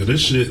 I was like, yo,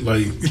 this shit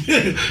like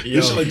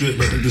this shit like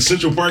the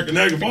Central Park in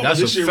Niagara Falls. That's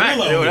this a shit fact,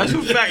 real yo. out That's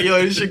a fact,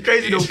 yo. This shit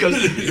crazy though, because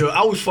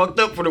I was fucked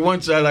up for the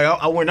one side. Like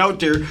I went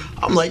out there.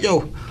 I'm like,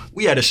 yo.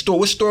 We had a store.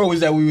 What store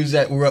was that we was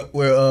at? Where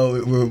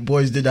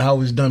boys did the How It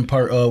Was Done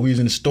part. We was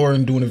in the store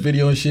and doing a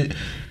video and shit.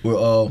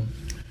 Where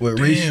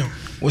Reese. Damn.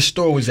 What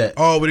store was that?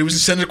 Oh, but it was the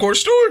Center Court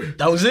store.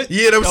 That was it?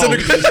 Yeah, that was Center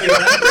Court.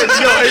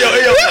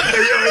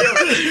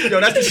 Yo,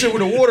 that's the shit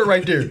with the water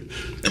right there.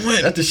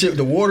 When? That's the shit with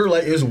the water.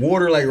 Like there's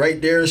water like right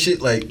there and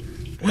shit. Like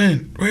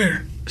when?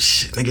 Where?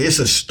 Shit, nigga, it's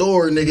a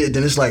store, nigga.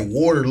 Then it's like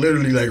water,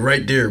 literally, like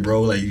right there,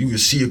 bro. Like you can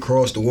see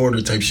across the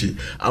water, type shit.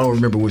 I don't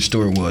remember which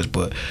store it was,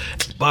 but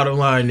bottom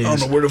line is, I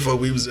don't know where the fuck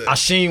we was at. I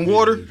seen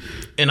water,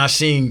 and I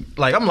seen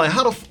like I'm like,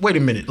 how the wait a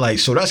minute, like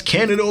so that's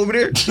Canada over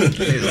there?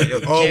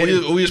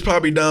 We was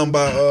probably down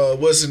by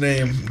what's the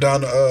name?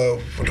 Down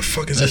what the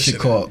fuck is that shit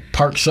called?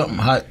 Park something.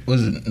 High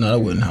was it? No, that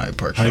wasn't Hyde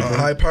Park.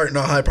 Hyde Park,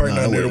 not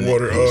near the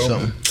water.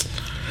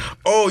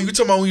 Oh, you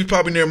talking about when you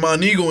probably near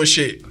Montego and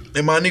shit.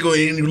 In Montego,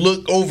 and you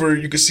look over,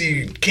 you can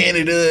see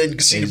Canada, and you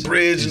can see the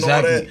bridge and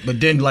all that. But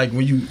then, like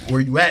where you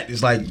at,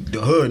 it's like the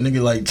hood,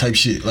 nigga, like type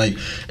shit. Like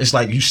it's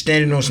like you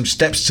standing on some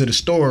steps to the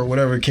store, or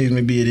whatever the case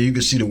may be, and you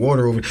can see the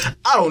water over.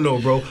 I don't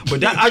know, bro, but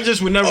that, I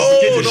just would never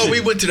forget this shit.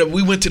 We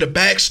went to the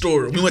back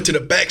store. We went to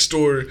the back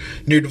store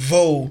near the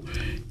Vogue.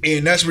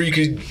 And that's where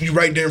you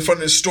right there in front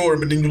of the store,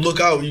 but then you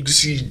look out, you can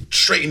see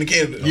straight into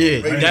Canada.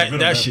 Yeah, right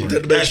that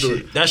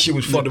shit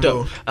was fucked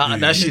up.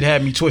 That shit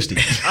had me twisted.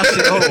 I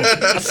said, hold on.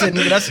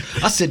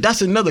 I said,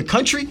 that's another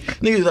country?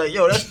 Niggas like,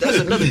 yo, that's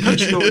another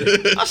country over there.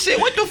 I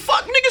said, what the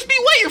fuck niggas be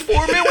waiting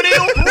for, man, when they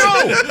on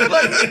parole?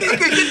 Like, niggas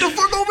can get the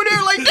fuck over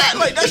there like that.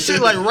 Like, that shit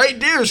like right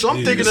there. So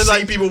I'm thinking of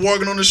like people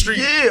walking on the street.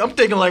 Yeah, I'm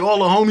thinking like all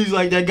the homies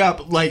like that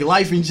got like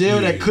life in jail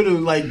that could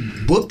have like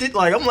booked it.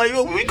 Like, I'm like,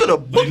 yo, we could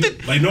have booked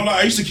it. Like, no,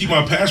 I used to keep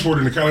my passport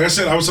in the car. Like I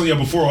said, I was telling you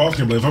before off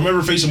camera, if I'm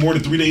ever facing more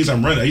than 3 days,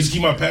 I'm running. I used to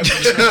keep my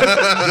passport just in case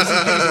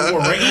of war.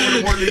 Right over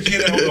the border, they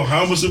can't. I don't know how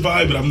I'm gonna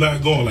survive, but I'm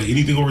not going. Like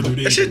anything over 3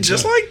 days. That shit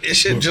just like this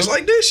shit, just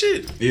like this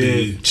shit.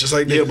 Yeah, just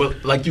like that. Yeah,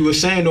 but like you were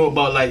saying though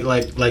about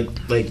like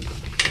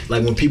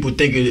when people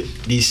think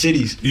of these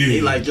cities,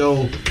 they like,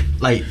 yo,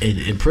 like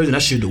in prison,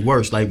 that shit the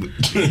worst. Like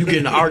you get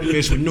in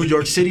arguments with New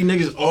York City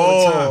niggas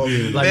all the time.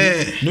 Yeah. Like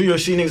Man. New York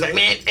City niggas like,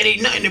 man, it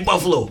ain't nothing in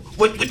Buffalo.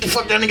 What the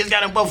fuck that niggas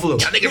got in Buffalo?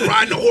 Y'all nigga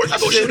riding a horse, I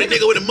go shoot a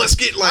nigga with a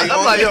musket. Like,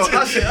 I'm like,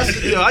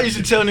 yo, I used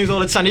to tell niggas all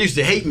the time, they used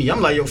to hate me.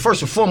 I'm like, yo,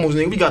 first and foremost,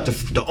 nigga, we got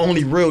the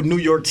only real New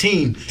York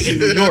team in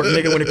New York,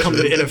 nigga, when it comes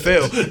to the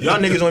NFL. Y'all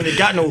niggas don't even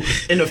got no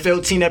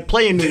NFL team that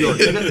play in New York,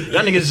 nigga.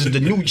 Y'all niggas is the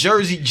New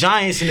Jersey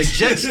Giants and the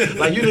Jets.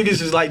 Like, you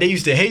niggas is like, they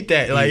used to hate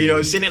that. Like, you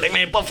know, sitting there like,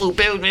 man, Buffalo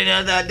Bills,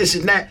 man, this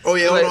and that. Oh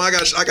yeah, like, hold on.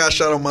 I got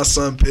shot on my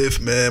son Piff,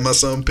 man. My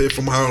son Piff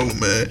from Harlem,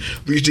 man.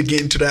 We used to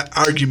get into that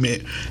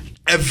argument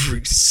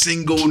every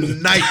single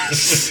night.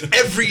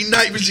 Every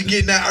night we used to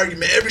get in that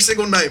argument. Every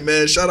single night,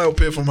 man. Shout out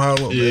Piff from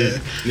Harlem,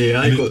 man.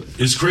 Yeah, I ain't go.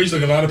 It's crazy.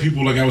 Like a lot of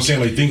people, like I was saying,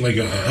 like think like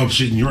up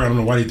shit in Europe. I don't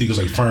know why they think it's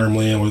like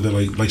farmland or that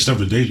like stuff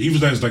that they.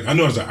 Even as like I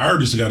know as an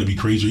artist, it got to be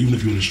crazy. Even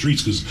if you're in the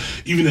streets, because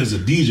even as a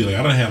DJ, like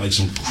I don't have like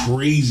some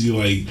crazy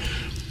like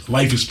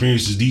life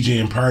experiences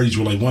DJing parties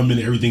where like 1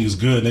 minute everything is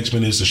good, next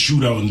minute it's a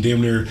shootout and damn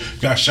near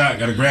got shot,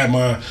 gotta grab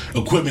my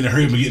equipment and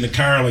hurry up and get in the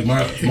car, like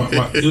my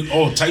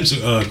all types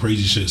of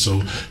crazy shit.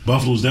 So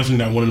Buffalo's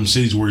definitely not one of them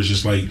cities where it's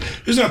just like,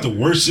 it's not the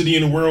worst city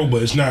in the world,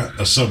 but it's not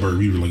a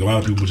suburb either. Like a lot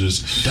of people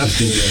just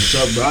Definitely a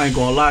suburb. I ain't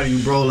gonna lie to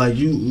you, bro. Like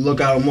you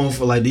look out more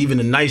for like even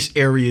the nice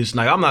areas.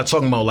 Like I'm not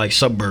talking about like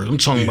suburbs. I'm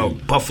talking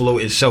about Buffalo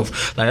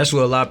itself. Like that's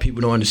what a lot of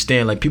people don't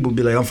understand. Like people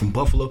be like, I'm from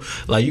Buffalo.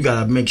 Like you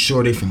gotta make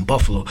sure they from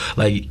Buffalo.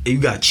 Like you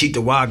got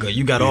Cheektowaga,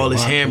 you got all this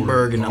Lockport,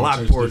 Hamburg and the all types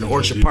of Lockport and different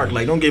Orchard places, Park. yeah.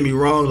 Like don't get me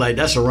wrong, like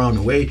that's around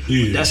the way.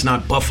 Yeah. But that's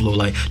not Buffalo.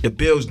 Like the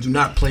Bills do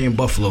not play in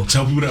Buffalo.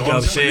 tell people that You know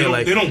all what the I'm time. saying?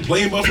 Like They don't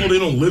play in Buffalo, they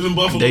don't live in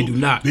Buffalo. They do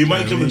not. They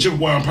might You know come what I to mean?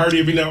 Chippewa and party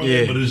every now and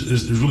then, Yeah. but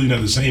it's really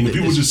not the same. And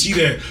people just see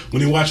that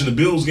when they're watching the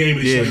Bills game.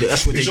 It's Yeah, like,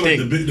 that's what they show,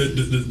 think.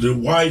 Like, the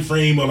wide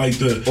frame or like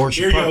the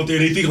Orchard area Park. out there,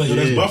 they think like, oh,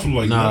 that's Yeah. Buffalo.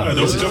 Like, Nah. nah,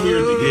 don't come here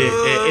and think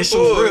Yeah, it's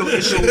so real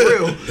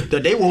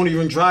that they won't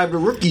even drive the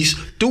rookies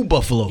through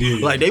Buffalo.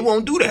 Yeah. Like they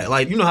won't do that.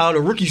 Like you know how the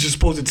rookies are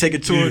supposed to take a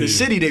tour of the Yeah.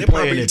 city they They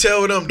playing probably in.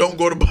 tell them don't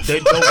go to Buffalo.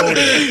 They don't go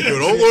there. Yo,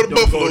 don't go to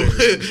Don't Buffalo. go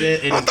there.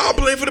 And- I thought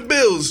playing for the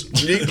Bills.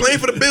 You ain't playing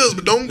for the Bills,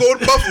 but don't go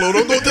to Buffalo.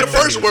 Don't go to the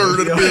first word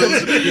of the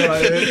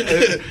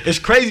Bills. It's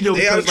crazy though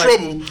They out because of like,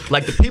 trouble.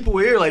 like the people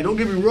here, like don't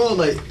get me wrong,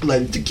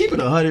 like to keep it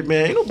 100,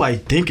 man, ain't nobody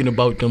thinking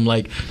about them.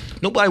 Like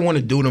nobody want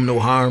to do them no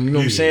harm. You know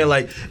what I'm Yeah. saying?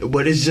 Like,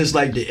 but it's just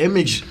like the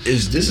image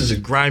this is a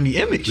grimy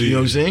image. You know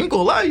what I'm saying? Ain't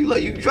gonna lie,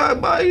 you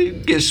drive by, you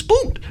get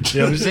spooked. You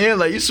know what I'm saying?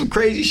 Like it's some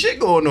crazy shit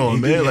going on, it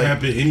man. can Like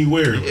happen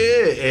anywhere.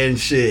 yeah, and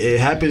shit, it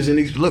happens in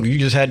these. Look, you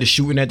just had the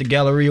shooting at the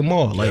Galleria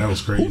Mall. Like, that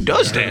was crazy. who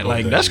does I heard that? about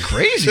Like, that. that's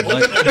crazy.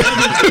 Like,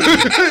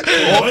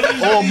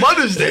 on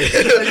Mother's Day.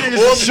 Like,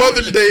 niggas On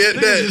Mother's Day at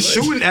niggas that. is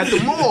shooting at the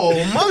mall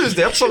on Mother's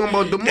Day. I'm talking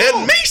about the mall.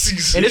 And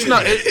Macy's. And it's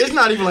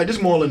not even like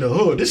this mall in the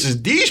hood. This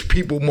is these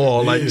people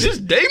mall. Like, Yeah. this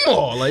they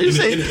mall. Like, this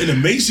ain't. In the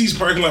Macy's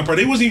parking lot,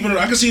 they wasn't even.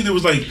 I could see there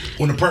was like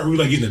on the part where we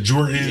like getting the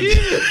Jordans.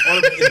 Yeah.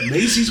 In the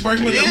Macy's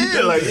parking lot.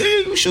 Yeah, like,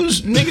 yeah,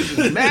 shoes, niggas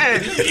is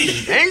mad,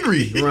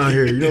 angry around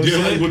here. You know what I'm Yeah,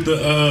 like saying? with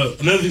the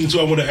another thing too,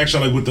 I want to ask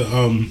y'all like with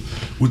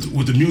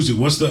the music.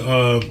 What's the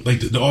like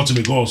the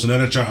ultimate goal? So now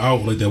that y'all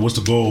out like that, what's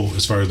the goal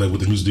as far as like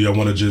with the music? Do y'all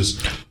want to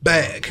just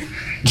Bag.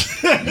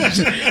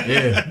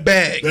 Yeah.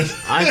 Bag.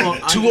 I ain't gonna,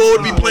 Too old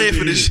to be playing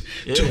for this.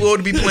 Yeah. Too old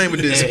to be playing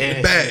with this.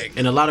 And- Bag.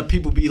 And a lot of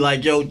people be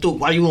like, yo, dude,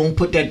 why you ain't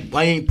putting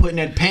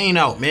that pain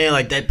out, man?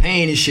 Like that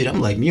pain and shit. I'm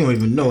like, you don't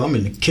even know. I'm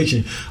in the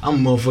kitchen.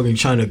 I'm motherfucking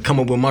trying to come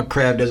up with my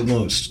craft that's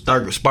gonna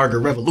spark a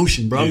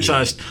revolution, bro. I'm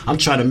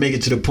trying to make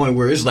it to the point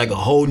where it's like a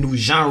whole new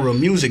genre of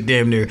music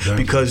damn near.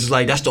 Because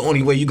like that's the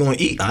only way you gonna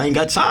eat. I ain't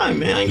got time,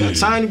 man. I ain't got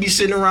time to be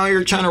sitting around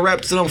here trying to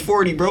rap till I'm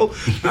 40, bro.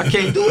 I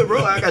can't do it,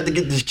 bro. I got to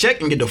get this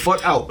check and get the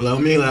fuck out. Like,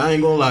 I mean, like, I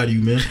ain't gonna lie to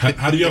you, man.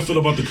 how do y'all feel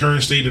about the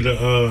current state of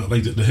the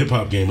like the hip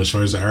hop game as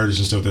far as the artists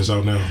and stuff that's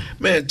out now?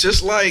 Man,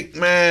 just like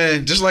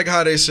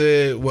how they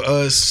said with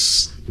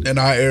us in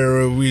our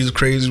era, we was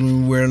crazy when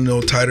we were wearing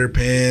no tighter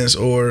pants,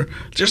 or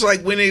just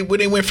like when they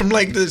went from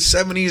like the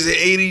 70s and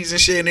 80s and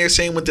shit, and they're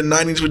saying with the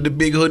 90s with the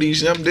big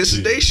hoodies. This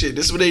is their shit.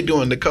 This is what they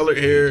doing. The colored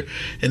hair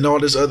and all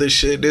this other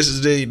shit. This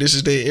is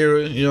their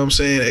era. You know what I'm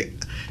saying?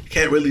 You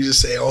can't really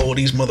just say, oh,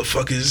 these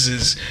motherfuckers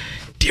is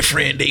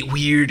different. They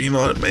weird. You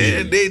know what I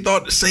mean? They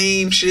thought the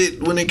same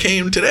shit when it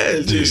came to that.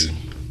 It's just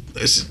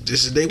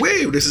this is their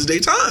wave. This is their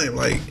time.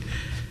 Like.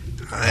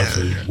 I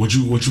feel you.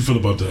 What you feel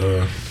about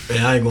the?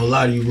 Man, I ain't gonna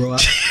lie to you, bro.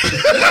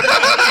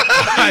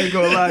 I ain't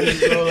gonna lie to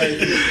you, bro.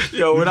 Like,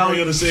 yo, when I was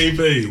on the same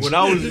page. when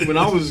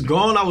I was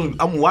gone,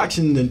 I'm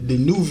watching the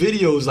new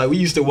videos. Like we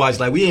used to watch.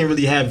 Like we ain't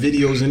really have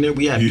videos in there.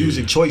 We had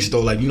Music Choice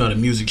though. Like you know the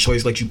Music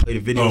Choice, like you play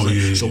the videos. Oh, like,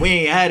 yeah, so yeah. we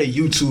ain't had a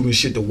YouTube and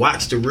shit to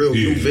watch the real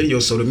new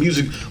videos. So the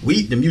music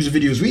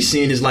videos we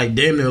seen is like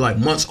damn near like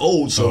months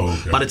old. So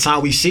by the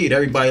time we see it,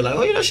 everybody like,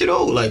 oh yeah, that shit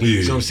old. Like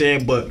you know what I'm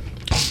saying, but.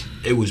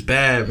 It was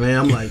bad, man.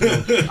 I'm like, yo,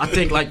 I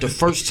think like the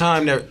first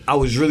time that I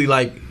was really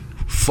like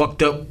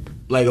fucked up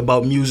like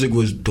about music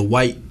was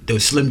the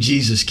Slim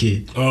Jesus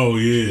kid. Oh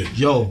yeah,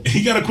 yo,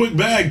 he got a quick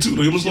bag too.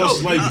 He almost lost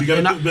his life, but he got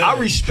a quick bag.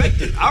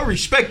 I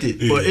respect it,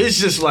 but it's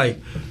just like,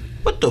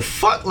 what the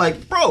fuck,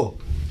 like, bro,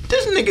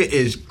 this nigga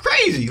is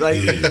crazy. Like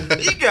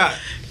he got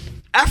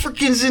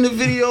Africans in the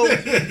video.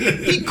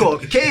 He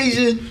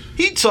Caucasian.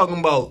 He talking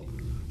about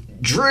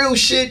drill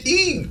shit.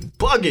 He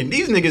bugging.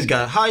 These niggas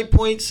got high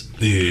points.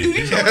 Yeah.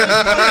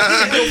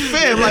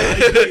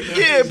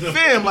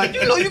 Fam, like,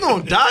 you know you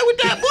gonna die with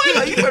that, boy.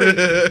 Like, you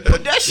better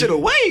put that shit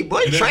away,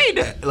 boy. Trade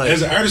that. Like,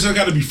 as an artist, I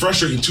gotta be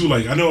frustrating too.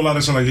 Like, I know a lot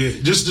of stuff like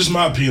that. Just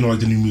my opinion on like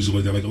the new music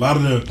like that. Like a lot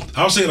of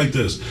I'll say it like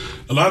this: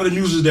 a lot of the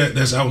music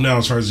that's out now,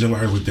 as far as young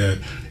artists like that,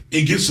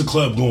 it gets the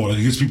club going. Like,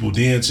 it gets people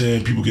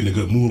dancing, people getting a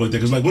good mood like that.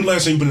 Because, like, when the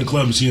last time you been in the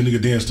club and see a nigga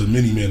dance to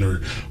Mini Man or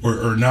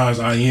Nas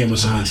I Am or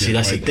something like that? See,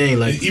 that's the thing.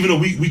 Like, even though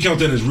we count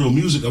that as real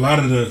music, a lot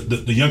of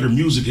the younger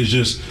music is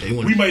just,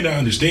 we might not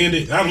understand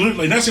it. I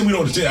literally, not saying we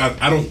don't understand.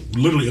 I don't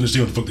literally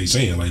understand what the fuck they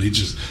saying. Like, they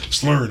just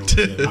slurring on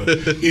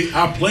it.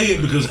 I play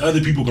it because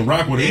other people can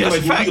rock with it. Even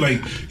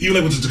like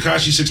with the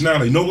Tekashi 6ix9ine,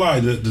 like, no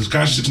lie, the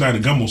Tekashi 6ix9ine, the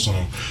Gumbo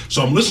song.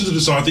 So I'm listening to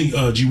this song. I think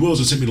G Wills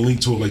had sent me the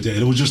link to it like that.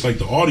 And it was just like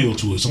the audio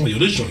to it. So I'm like, yo,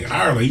 this joint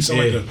hard. Like, he sound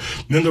like a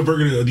younger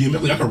version of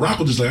DMX. Like, I can rock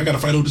with this. Like, I gotta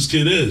find out who this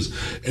kid is.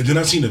 And then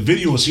I seen the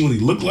video and see what he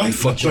looked like.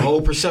 Fuck your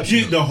whole perception.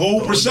 Yeah, the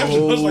whole perception.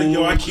 I was like,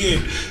 yo, I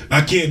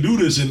can't do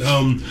this.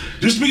 And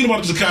just speaking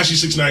about the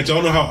Tekashi 6ix9ine, I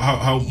don't know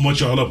how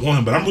much y'all up on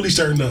him, but I'm really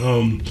starting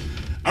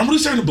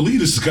to believe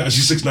this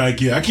Tekashi 6ix9ine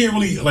kid. I can't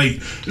really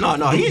believe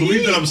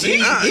that I'm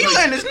saying. He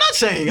letting his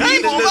nuts hang. I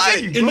ain't gonna lie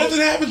to you, bro. And nothing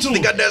happened to him.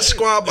 They got that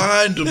squad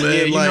behind him, man.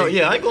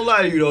 I ain't gonna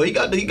lie to you though. He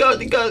got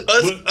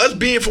us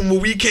being from where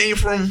we came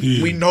from.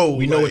 Yeah. We know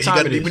what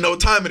time it is. We know what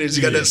time it is.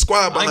 He got that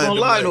squad behind him. I ain't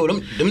gonna lie though.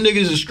 Them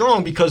niggas are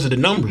strong because of the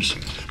numbers.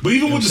 But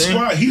even with the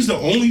squad, he's the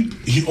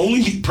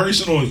only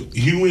person on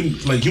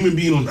human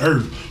being on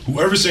earth who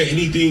ever said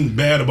anything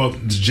bad about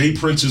the Jay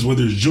Princes,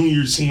 whether it's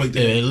Junior, seem like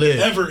that,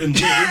 ever in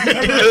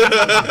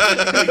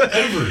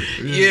ever.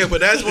 Yeah,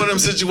 but that's one of them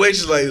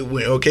situations. Like,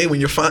 when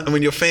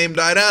your fame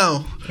die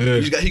down,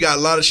 he got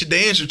a lot of shit to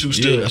answer to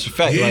still. Yeah, that's a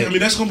fact. Yeah, like, I mean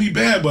that's gonna be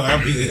bad. But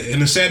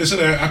and the saddest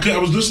thing, I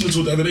was listening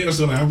to it the other day. I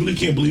said, like, I really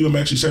can't believe I'm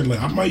actually saying,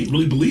 like, I might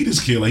really believe this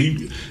kid. Like,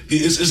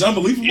 it's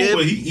unbelievable. Yeah,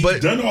 but he's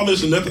done all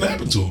this and nothing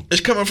happened to him.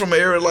 It's coming from an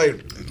era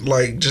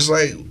like just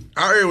like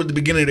our era was the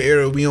beginning of the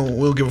era. We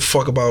don't give a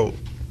fuck about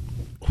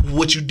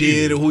what you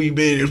did or who you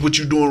been, is what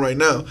you doing right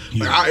now.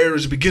 Like, our era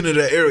is the beginning of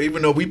that era,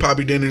 even though we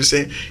probably didn't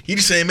understand. He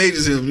the same age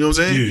as him, you know what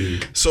I'm saying?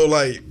 Yeah. So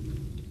like,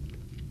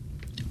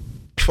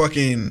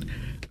 fucking,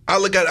 I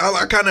look at,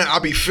 I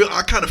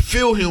kind of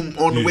feel him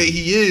on the way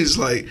he is,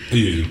 like,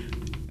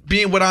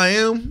 being what I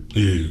am.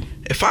 Yeah.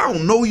 If I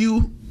don't know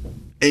you,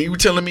 and you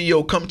telling me,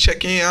 yo, come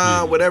check in,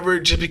 whatever,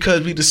 just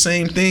because we the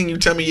same thing, you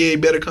tell me, yeah, you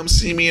better come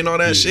see me and all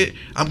that shit,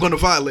 I'm gonna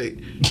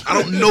violate.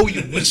 I don't know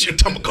you. It's your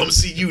time to come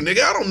see you, nigga.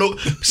 I don't know.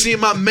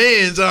 Seeing my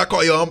mans, I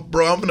call, yo, I'm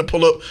gonna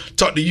pull up,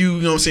 talk to you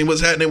know what I'm saying,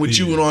 what's happening with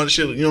you and all that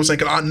shit, you know what I'm saying,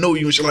 because I know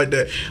you and shit like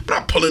that. But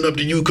I'm pulling up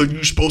to you because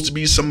you supposed to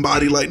be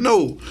somebody, like,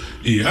 no.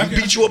 Yeah, I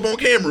beat you up on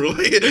camera.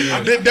 Like,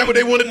 that's what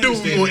they want to do.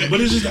 But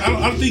it's just,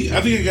 I think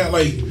it got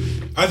like,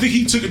 I think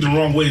he took it the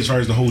wrong way as far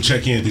as the whole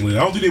check-in thing. Like, I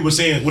don't think they were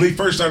saying, when they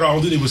first started, I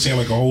don't think they were saying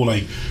like a whole,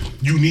 like,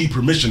 you need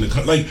permission to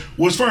come. Like,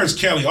 well, as far as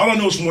Cali, all I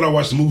know is from when I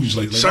watch the movies,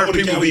 like certain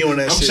people Cali, be on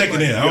that I'm shit. checking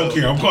in. I don't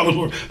care.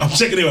 I'm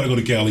checking in when I go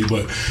to Cali.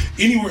 But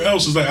anywhere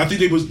else is like, I think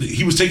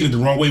he was taking it the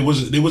wrong way.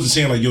 They wasn't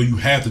saying like, yo, you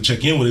have to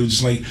check in with it. It was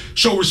just like,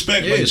 show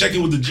respect, like check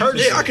in with the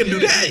Jesus. Yeah, I can do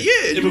that.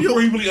 Yeah. And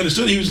before he really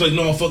understood it, he was like,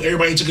 no, fuck,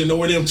 everybody ain't checking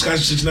nowhere. Them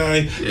Tekashi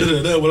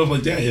 6ix9ine, whatever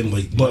like that. And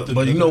like,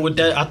 but you know what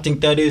that I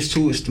think that is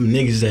too. It's the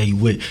niggas that he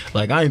with.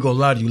 Like, I ain't gonna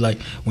lie to you. Like,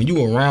 when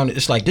you around,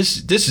 it's like this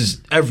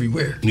is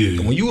everywhere. Yeah.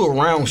 And when you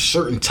around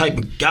certain type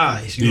of guys,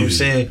 you know what I'm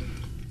saying,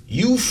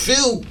 you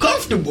feel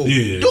comfortable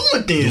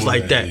doing things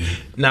like that. Yeah.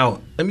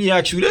 Now, let me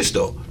ask you this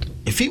though: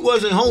 if he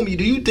wasn't homie,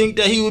 do you think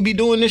that he would be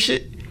doing this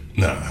shit?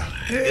 Nah.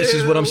 This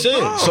is what I'm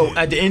saying. No. So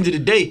at the end of the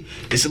day,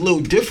 it's a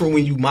little different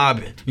when you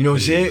mobbing. You know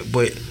what I'm saying?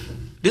 But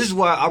this is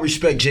why I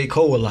respect J.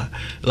 Cole a lot.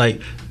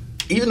 Like,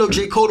 even though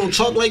J. Cole don't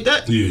talk like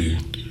that,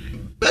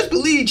 best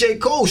believe J.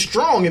 Cole's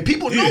strong and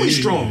people know he's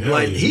strong.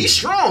 Like, he's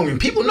strong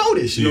and people know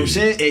this. You know what I'm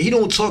saying? And he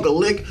don't talk a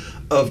lick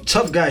of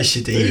tough guy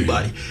shit to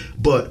anybody.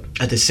 But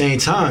at the same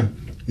time,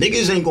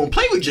 niggas ain't gonna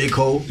play with J.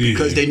 Cole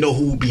because they know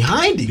who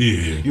behind him.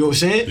 You know what I'm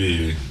saying?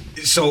 Yeah.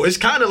 So it's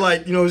kind of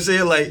like, you know what I'm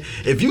saying? Like,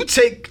 if you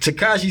take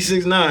Tekashi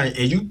 6ix9ine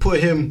and you put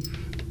him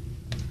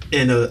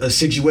in a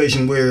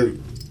situation where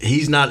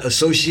he's not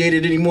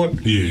associated anymore,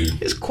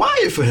 it's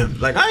quiet for him.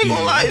 Like, I ain't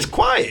gonna lie, it's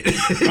quiet.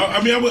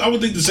 I mean, I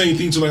would think the same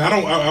thing too. Like,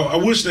 I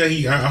wish that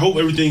I hope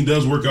everything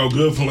does work out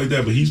good for him like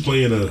that. But he's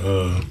playing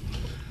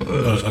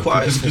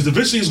because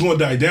eventually it's going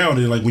to die down,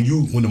 and like when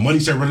the money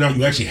start running out,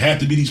 you actually have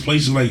to be these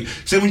places. Like,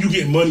 say when you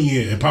get money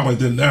in and pop like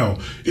that now,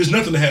 it's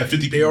nothing to have 50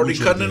 people. They already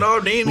cutting it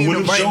off. They ain't even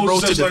inviting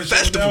bros to the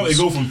festivals. It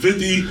go from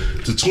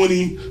 50 to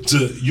 20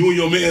 to you and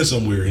your man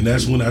somewhere, and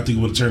that's when I think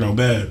it would turn out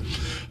bad.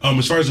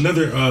 As far as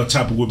another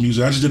topic with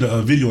music, I just did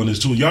a video on this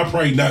too. Y'all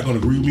probably not gonna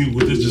agree with me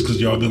with this just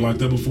because y'all been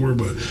locked up before,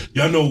 but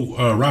y'all know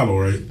Rollo,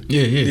 right?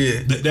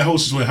 Yeah. That whole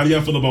situation. How do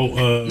y'all feel about?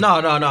 No.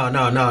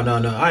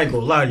 I ain't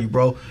gonna lie to you,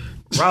 bro.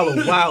 Rollo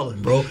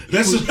wildin', bro.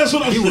 That's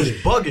what I'm He was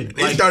saying. bugging.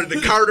 He started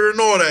the Carter and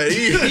all that.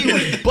 He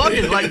was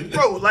bugging, like,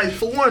 bro, like,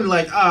 for one,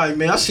 like, all right,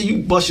 man, I see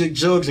you bust your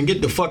jugs and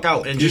get the fuck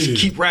out and just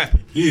keep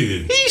rapping.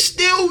 Yeah. He's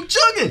still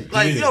jugging.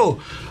 Like, yo.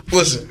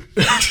 Listen,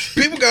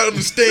 people gotta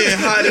understand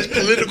how this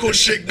political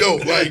shit go.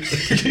 Like,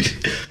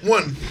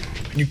 one,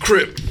 you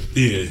Crip.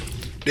 Yeah.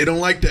 They don't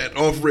like that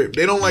off rip.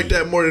 They don't like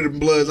that more than the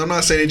Bloods. I'm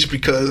not saying it just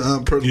because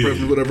I'm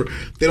privileged, whatever.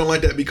 They don't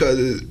like that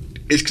because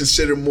it's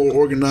considered more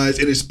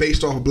organized and it's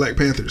based off of Black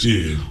Panthers.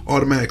 Yeah.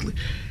 Automatically.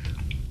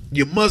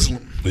 You're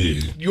Muslim.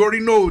 Yeah. You already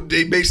know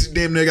they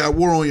basically damn near got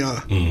war on y'all.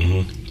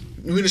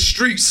 Mm-hmm. You in the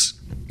streets.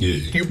 Yeah.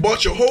 You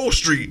bought your whole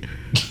street.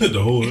 the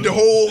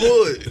whole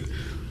hood.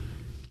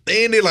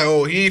 And they like,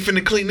 oh, he ain't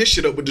finna clean this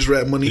shit up with this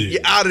rap money. You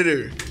out of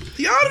there.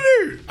 He out of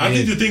there. I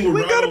think the thing with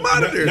We got him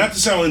out of Rollo, there. not to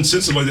sound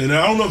insensitive like that, and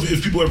I don't know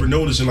if people ever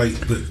notice, and like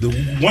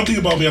the one thing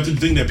about me, I think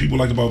the thing that people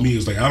like about me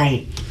is like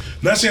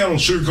not saying I don't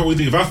sugarcoat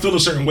anything. If I feel a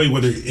certain way,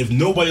 if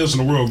nobody else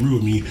in the world agree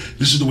with me,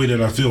 this is the way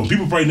that I feel. And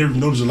people probably never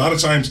notice. A lot of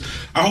times,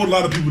 I hold a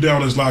lot of people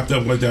down that's locked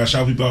up like that. I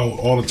shout people out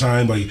all the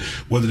time, like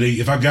whether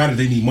if I got it,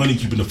 they need money,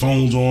 keeping the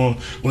phones on,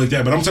 or like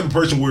that. But I'm the type of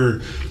person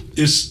where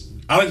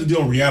I like to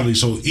deal in reality.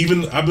 So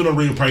even I've been on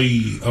radio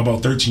probably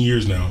about 13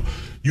 years now.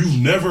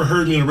 You've never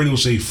heard me on the radio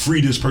say free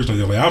this person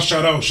like that. Like I'll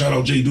shout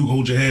out Jay Duke,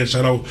 hold your head,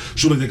 shout out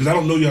shoot like that because I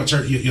don't know your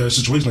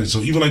situation like that. So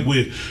even like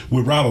with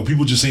Rollo,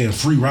 people just saying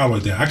free Rollo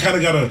like that. I kind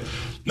of got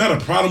not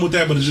a problem with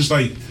that, but it's just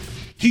like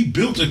he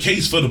built a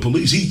case for the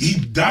police. He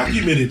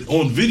documented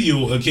on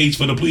video a case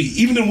for the police.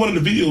 Even in one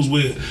of the videos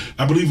with,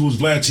 I believe it was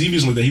Vlad TV or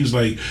something like that, he was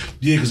like,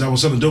 yeah, because I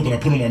was selling dope and I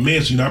put on my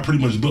mansion, I pretty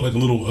much built like a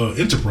little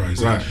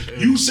enterprise. Right. Like,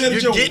 you said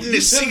it, You're getting the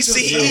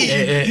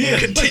CCE, Yeah.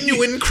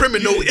 continuing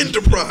criminal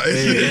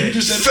enterprise. You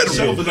just said it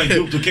yourself and like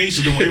built the case,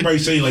 and then when everybody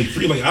say like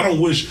free, like I don't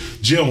wish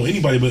jail on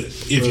anybody, but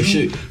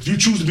if you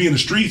choose to be in the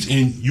streets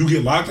and you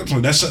get locked up,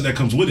 like that's something that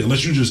comes with it.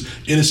 Unless you just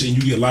innocent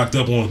and you get locked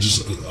up on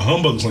just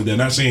humbugs like that.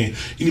 Not saying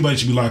anybody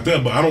should be locked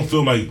up, but I don't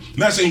feel like,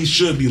 not saying he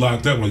should be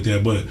locked up like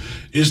that, but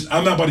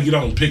I'm not about to get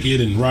out and pick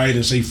it and riot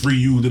and say free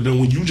you. Then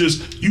when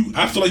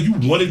I feel like you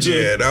wanted to.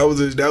 Yeah, that was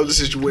a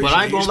situation. But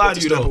I ain't gonna lie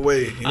to you though.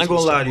 I ain't gonna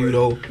lie to you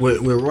though.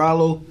 With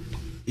Rollo,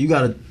 you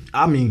gotta.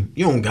 I mean,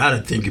 you don't gotta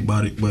think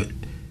about it, but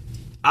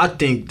I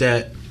think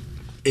that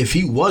if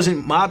he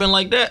wasn't mobbing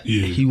like that,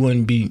 he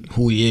wouldn't be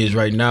who he is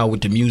right now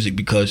with the music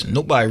because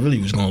nobody really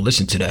was gonna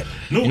listen to that.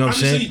 No, you know what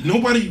I'm saying?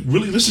 Nobody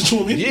really listened to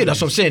him anyway. Yeah,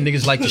 that's what I'm saying.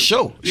 Niggas like the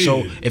show.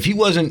 So if he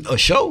wasn't a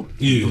show,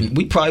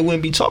 we probably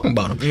wouldn't be talking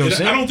about him. You know what I'm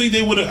saying? I don't think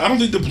they would have. I don't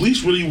think the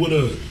police really would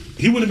have.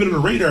 He wouldn't have been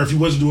on the radar if he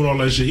wasn't doing all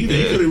that shit either.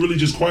 He could have really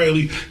just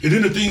quietly. And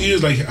then the thing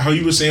is, like how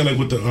you were saying, like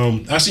with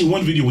the I seen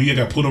one video where he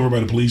got pulled over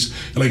by the police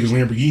and like his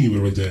Lamborghini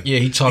with like that. Yeah,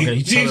 he telling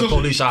the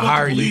police, I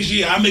hire you.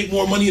 Yeah, I make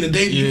more money in a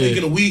day than you make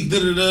in a week.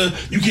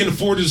 You can't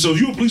afford it. So if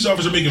you a police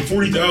officer making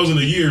 $40,000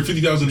 a year,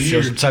 $50,000 a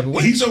year, type of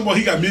way. He's talking about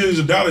he got millions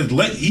of dollars.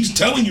 He's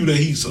telling you that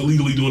he's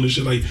illegally doing this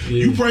shit. Like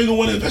you probably gonna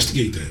want to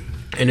investigate that.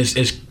 And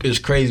it's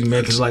crazy,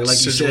 man, because like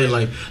you said,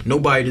 like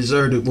nobody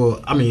deserved it.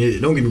 Well, I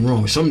mean, don't get me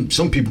wrong. Some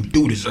people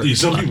do deserve it. Yeah,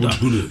 some people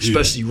do it.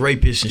 Especially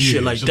rapists and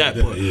shit like that.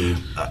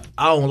 But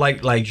I don't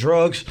like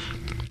drugs.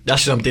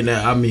 That's something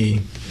that I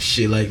mean,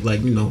 shit.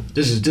 Like you know,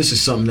 this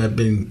is something that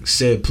been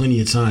said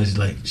plenty of times.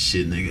 Like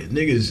shit,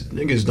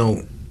 niggas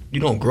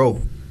don't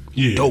grow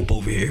dope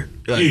over here.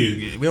 Like,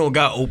 we don't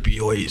got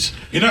opioids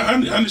and I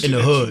understand in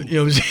the hood. You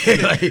know what I'm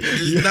saying? Like,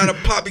 it's not a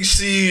poppy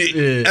seed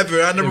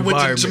ever. I never went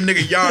to some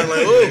nigga yard like,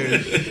 oh,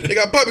 they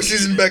got poppy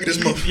seeds in the back of this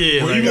motherfucker.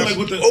 Yeah, well, even like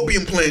with the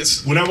opium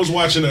plants. When I was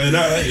watching, and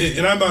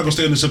I'm not gonna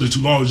stay on this subject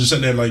too long. I was just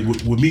saying that like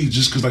with me,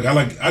 just because like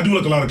I do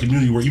like a lot of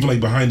community work, even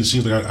like behind the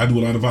scenes. Like I do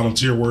a lot of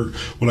volunteer work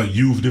with like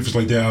youth, different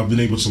like that. I've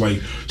been able to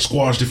like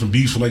squash different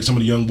beefs for like some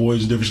of the young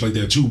boys and different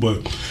like that too.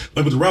 But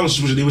like with the Rollo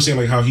situation, they were saying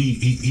like how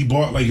he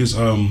bought like his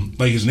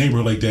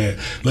neighborhood like that,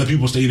 let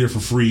people stay there for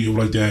free or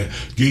like that,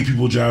 gave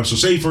people jobs. So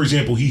say for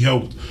example he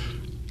helped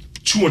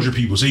 200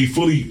 people. Say he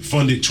fully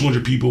funded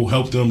 200 people,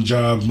 helped them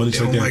jobs, money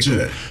like that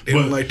too. They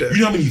don't like that. You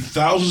know how many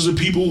thousands of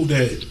people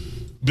that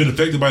been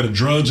affected by the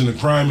drugs and the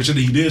crime and shit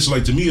that he did. So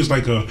like to me, it's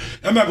like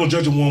I'm not gonna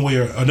judge him one way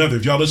or another.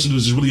 If y'all listen to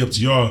this, it's really up to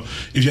y'all.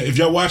 If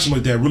y'all watching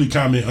like that, really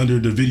comment under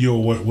the video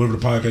or whatever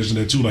the podcast is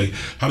there too. Like,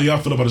 how do y'all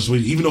feel about this?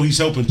 Even though he's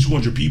helping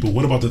 200 people,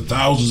 what about the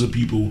thousands of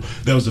people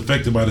that was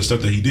affected by the stuff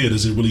that he did?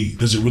 Does it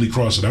really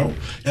cross it out?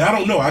 And I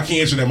don't know. I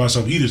can't answer that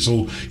myself either.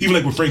 So even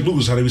like with Frank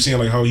Lucas, how they were saying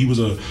like how he was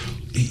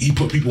he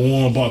put people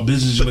on, bought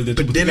businesses like that.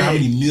 But then how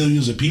many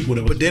millions of people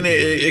that? But then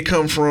it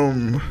come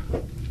from.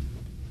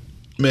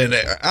 Man,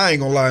 I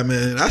ain't gonna lie,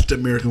 man. That's the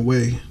American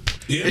way.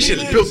 Yeah, this shit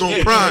is built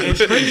on crime.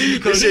 It's crazy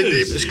because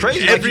it's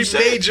crazy. Every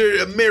major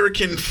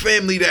American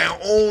family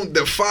that owned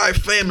the 5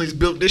 families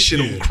built this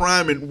shit on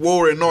crime and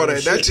war and all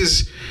that. That's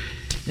just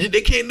you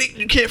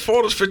can't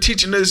fault us for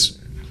teaching us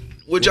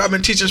what y'all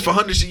been teaching us for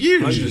hundreds of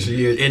years.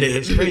 And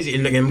it's crazy.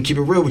 And I'm gonna keep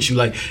it real with you,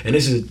 like, and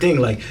this is the thing,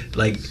 like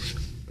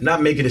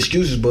not making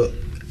excuses, but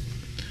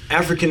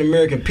African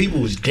American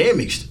people was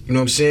damaged, you know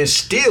what I'm saying?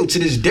 Still to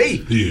this day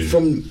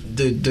from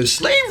the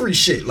slavery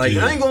shit. Like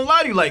I ain't gonna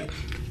lie to you, like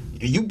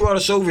you brought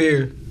us over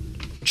here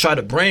try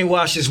to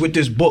brainwash us with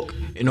this book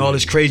and all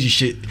this crazy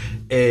shit,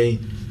 and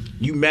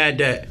you mad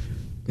that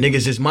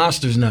niggas is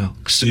monsters now,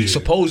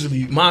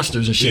 supposedly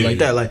monsters and shit like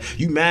that. Like,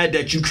 you mad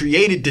that you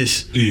created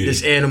this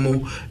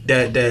animal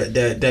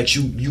that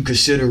you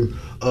consider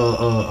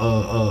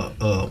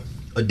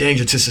a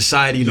danger to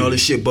society and all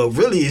this shit, but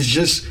really it's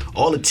just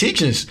all the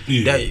teachings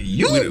that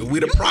we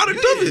the product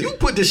of it. You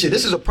put this shit.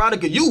 This is a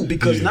product of you,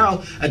 because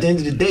now at the end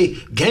of the day,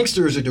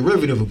 gangster is a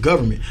derivative of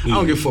government. I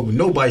don't give a fuck what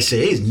nobody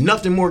say. There's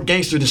nothing more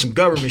gangster than some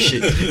government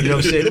shit. You know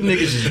what I'm saying? Them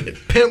niggas is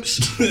pimps,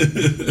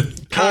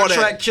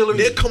 contract killers.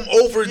 They come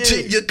over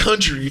to your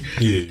country,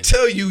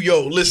 tell you,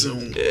 yo,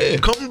 listen,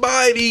 come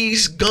buy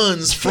these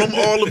guns from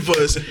all of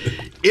us.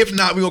 If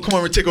not, we gonna come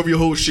over and take over your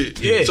whole shit.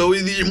 So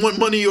either you want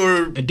money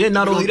or... And then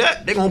not only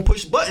that, they gonna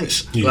push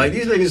buttons. Like,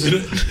 these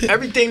niggas,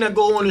 everything that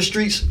go on the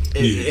streets,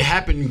 it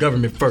happened in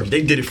government first.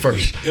 They did it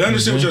first. And I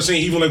understand what you're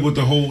saying, even like with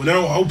the whole... And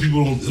I hope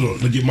people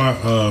don't get my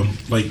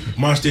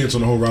my stance on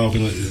the whole Ronald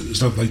thing,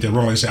 stuff like that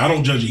wrong. Like I say, I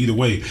don't judge it either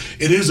way.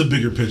 It is a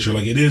bigger picture.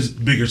 Like, it is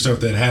bigger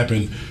stuff that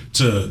happened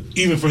to...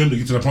 Even for him to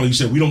get to the point, you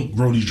said, we don't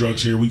grow these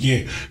drugs here. We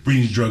can't bring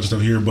these drugs and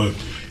stuff here. But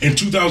in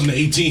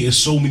 2018, it's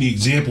so many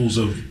examples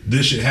of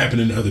this shit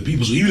happening to other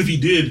people. So even if he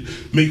did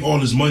make all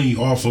his money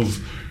off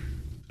of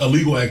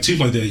illegal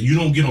activity like that, you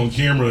don't get on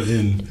camera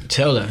and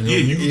tell that.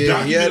 You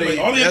document it.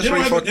 Like, that's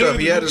where he fucked up.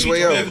 He had his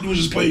way out. All they have to do is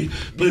just play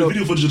the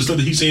video footage of the stuff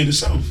that he's saying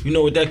himself. You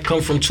know what that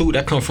come from too?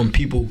 That come from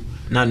people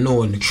not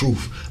knowing the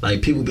truth.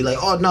 Like, people be like,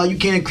 oh no, you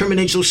can't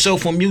incriminate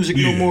yourself on music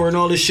no more and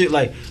all this shit.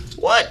 Like,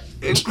 what?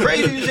 It's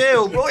crazy as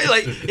hell, bro.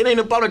 Like, it ain't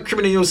about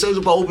incriminating yourself, it's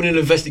about opening an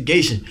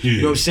investigation. You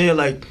know what I'm saying?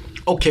 Like,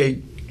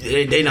 okay,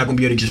 they not gonna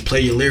be able to just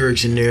play your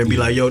lyrics in there and be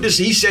like, yo, this,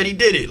 he said he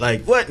did it.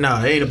 Like, what?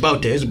 Nah, it ain't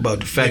about that. It's about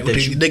the fact that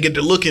they get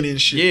to looking and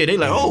shit. Yeah, they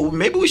like, oh,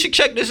 maybe we should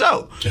check this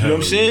out. You know what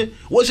I'm saying?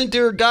 Wasn't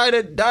there a guy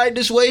that died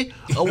this way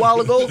a while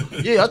ago?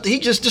 Yeah, he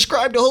just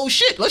described the whole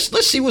shit. Let's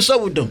see what's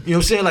up with them. You know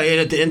what I'm saying? Like, and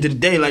at the end of the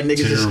day, like,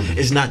 niggas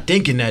is not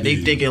thinking that. They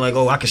thinking like,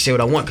 oh, I can say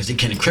what I want because they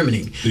can't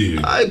incriminate me.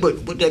 All right, but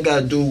what that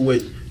got to do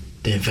with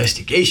the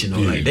investigation, though?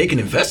 Like, they can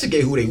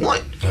investigate who they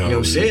want. You know what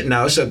I'm saying?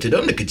 Now it's up to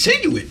them to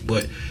continue it,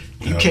 but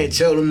you can't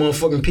tell them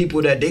motherfucking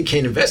people that they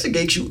can't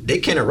investigate you. They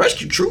can't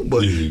arrest you, true,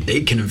 but they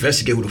can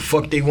investigate who the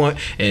fuck they want,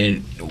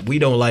 and we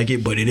don't like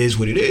it, but it is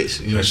what it is.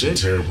 You know what I'm saying?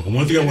 Terrible.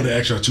 One thing I want to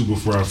ask y'all too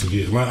before I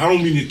forget. Like, I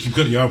don't mean to keep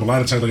cutting y'all off. A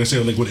lot of times, like I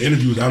said, like with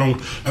interviews, I'm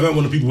not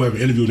one of the people who have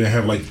an interview that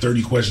have like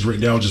 30 questions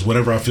written down, just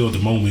whatever I feel at the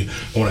moment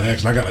I want to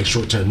ask. And I got like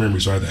short-term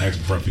memory, so I have to ask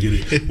before I forget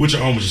it, which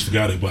I almost just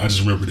forgot it, but I just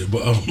remembered it.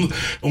 But I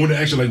want to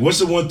ask you, like, what's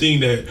the one thing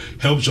that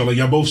helps y'all? Like,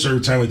 y'all both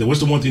serve time like that. What's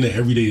the one thing that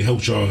every day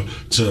helps y'all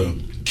to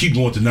keep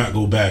going, to not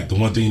go back? The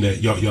one thing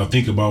that y'all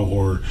think about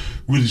or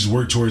really just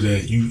work towards,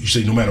 that you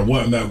say, no matter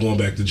what, I'm not going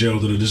back to jail.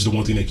 This is the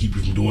one thing that keeps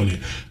you from doing it.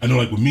 I know,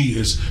 like with me,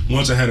 is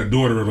once I had a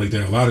daughter like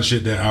that, a lot of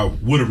shit that I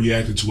would have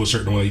reacted to a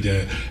certain way like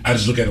that, I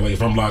just look at it like,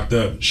 if I'm locked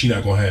up, she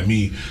not gonna have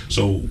me.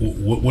 So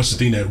what's the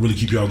thing that really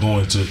keep y'all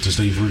going to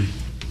stay free?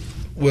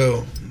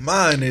 Well,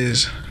 mine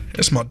is,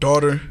 it's my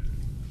daughter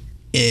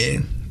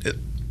and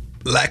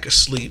lack of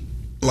sleep.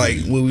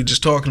 Like what we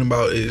just talking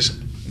about is,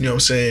 you know what I'm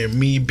saying,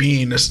 me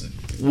being this,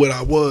 what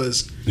I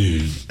was,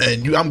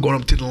 and I'm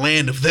going up to the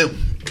land of them.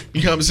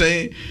 You know what I'm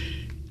saying?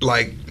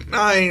 Like,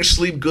 I ain't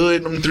sleep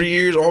good in them 3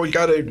 years. All we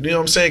gotta, you know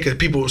what I'm saying? Because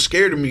people were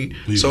scared of me.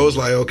 So it's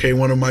like, okay,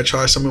 one of them might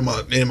try some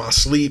in my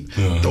sleep,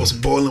 throw some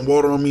boiling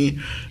water on me.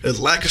 There's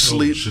lack of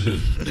sleep.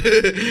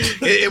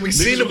 And we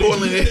seen the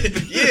boiling.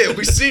 Yeah,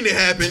 we seen it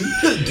happen.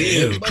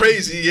 Damn.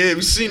 Crazy. Yeah,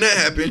 we seen that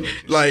happen.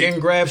 Like, skin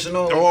grabs and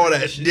all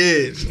that.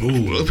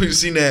 Yeah. We've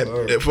seen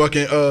that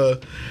fucking,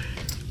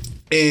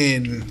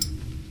 and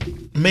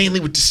mainly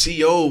with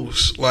the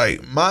COs,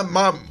 like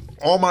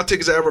all my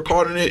tickets I ever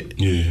caught in it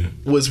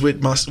was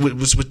with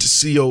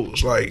the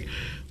COs. Like,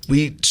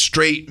 we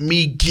straight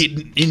me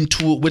getting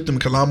into it with them,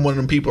 because I'm one of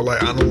them people,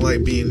 like, I don't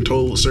like being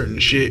told certain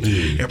shit,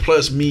 and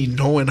plus me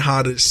knowing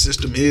how the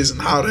system is and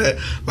how that,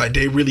 like,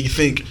 they really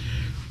think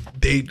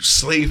they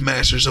slave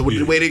masters. So with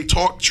the way they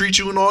treat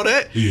you and all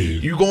that,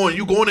 you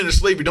going into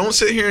slavery. Don't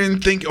sit here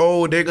and think,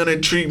 oh, they're gonna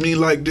treat me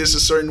like this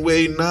a certain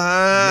way.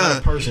 Nah,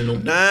 not personal.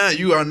 Nah,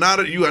 you are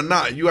not.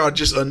 You are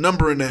just a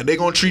number in that. They're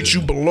gonna treat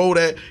you below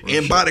that,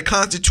 and by the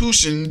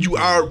Constitution, you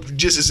are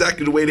just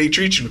exactly the way they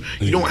treat you.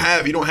 You don't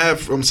have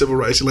civil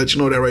rights. To let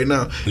you know that right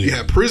now, you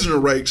have prisoner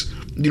rights.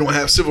 You don't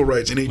have civil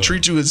rights, and they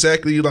treat you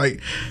exactly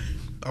like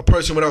a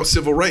person without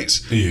civil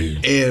rights.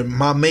 And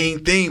my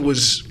main thing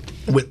was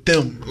with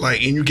them, like,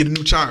 and you get a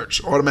new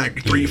charge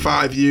automatically, 3 to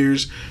 5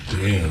 years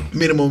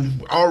minimum.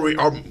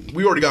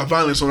 We already got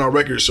violence on our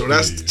record, so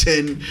that's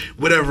 10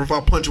 whatever if I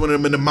punch one of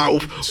them in the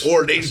mouth,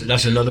 or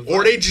that's another,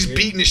 or they just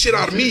beating the shit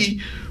out of me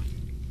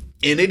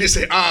and they just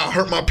say, I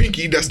hurt my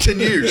pinky, that's 10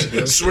 years.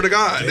 I swear to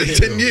God,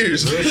 that's 10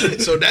 years.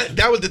 So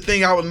that was the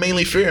thing I was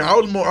mainly fearing. I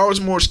was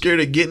more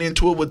scared of getting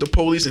into it with the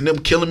police and them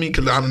killing me,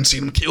 because I didn't see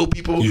them kill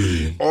people.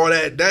 All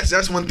that.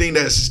 That's one thing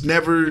that's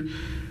never.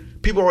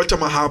 People always talk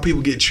about how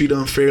people get treated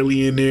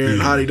unfairly in there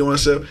and how they doing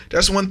stuff.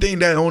 That's one thing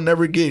that don't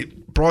never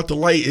get brought to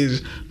light,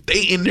 is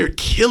they in there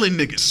killing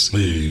niggas.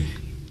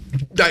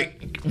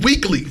 Like,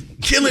 weekly,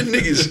 killing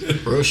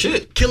niggas. Real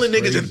shit. Killing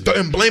niggas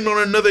and blaming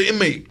on another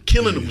inmate,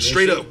 killing them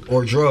straight up.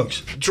 Or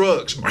drugs.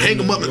 Or hang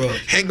them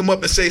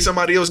up and say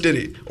somebody else did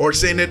it, or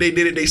saying that they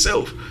did it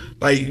themselves.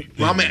 Like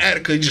when I'm in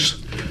Attica,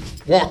 just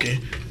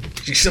walking,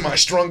 see somebody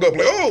strung up,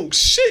 like, oh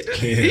shit,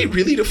 he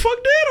really the fuck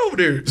dead over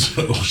there,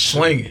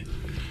 Swinging.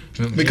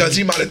 because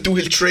he might have threw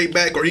his tray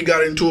back or he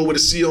got into it with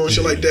a CO and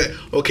shit like that.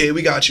 Okay,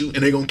 we got you,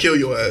 and they gonna kill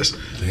your ass.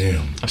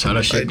 Damn. That's how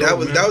that shit Like,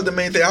 go, that was the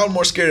main thing. I was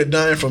more scared of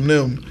dying from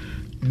them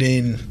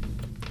than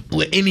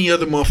what any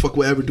other motherfucker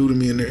would ever do to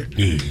me in there.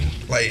 Yeah.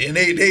 Like, and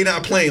they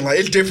not playing. Like,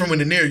 it's different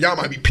when in there. Y'all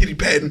might be pity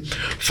patting,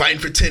 fighting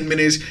for 10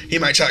 minutes. He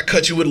might try to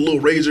cut you with a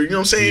little razor. You know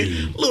what I'm saying?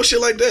 Yeah. Little shit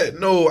like that.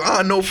 No,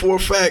 I know for a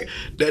fact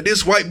that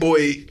this white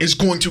boy is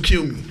going to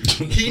kill me.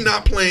 He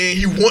not playing.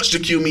 He wants to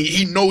kill me.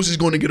 He knows he's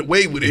going to get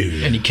away with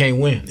it. And he can't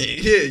win.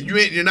 Yeah,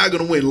 you're not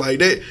gonna win like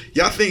that.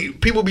 Y'all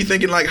think people be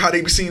thinking like how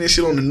they be seeing this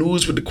shit on the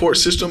news with the court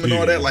system and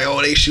all that, like,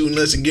 oh, they shooting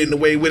us and getting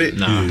away with it.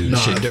 Nah,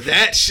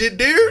 That shit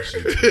there,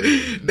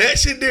 that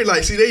shit there.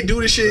 Like, see, they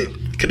do this shit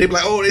because they be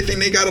like, oh, they think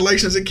they got a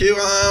license to kill,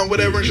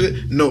 whatever and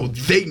shit. No,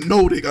 they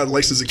know they got a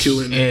license to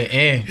kill.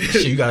 And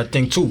shit, you gotta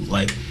think too,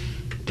 like,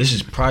 this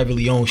is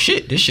privately owned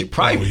shit. This shit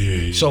private.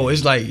 Yeah. So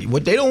it's like,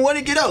 what they don't want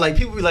to get out. Like,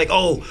 people be like,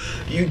 oh,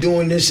 you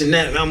doing this and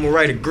that. I'm going to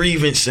write a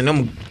grievance and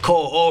I'm going to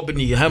call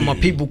Albany. Have my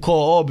people call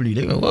Albany.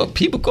 They go, well,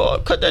 people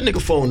cut that nigga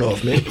phone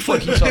off, man. What the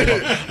fuck you talking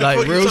about? Like,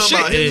 Fuck real you talking shit.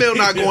 about? His mail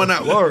not going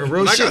out. Word,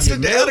 real When shit. I got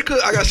sent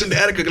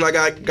to Attica because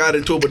I got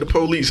into it with the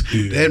police.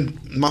 Yeah.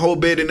 And my whole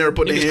bed, they never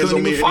put their Niggas hands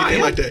on me couldn't or even anything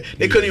find like that.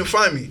 They couldn't even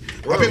find me.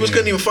 My people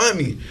couldn't even find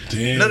me.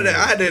 Damn. None of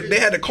that. They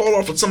had to call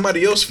off of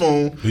somebody else's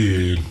phone.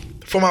 Yeah.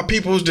 For my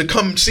peoples to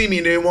come see me,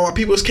 and then when my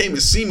peoples came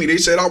and see me, they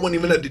said I wasn't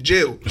even at the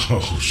jail.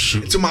 Oh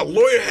shit. So my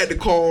lawyer had to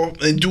call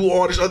and do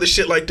all this other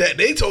shit like that.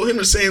 They told him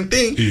the same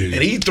thing, Yeah.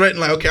 and he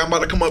threatened like, okay, I'm about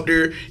to come up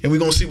there and we're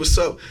gonna see what's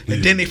up.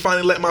 And then they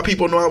finally let my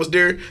people know I was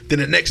there. Then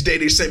the next day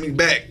they sent me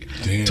back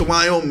to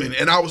Wyoming,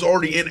 and I was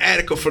already in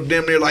Attica for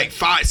them there like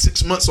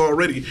 5-6 months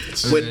already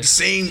with the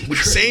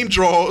same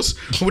drawers,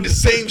 with the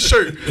same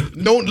shirt.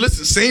 No,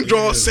 listen, same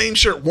drawers, same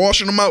shirt,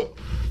 washing them out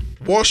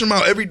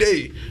every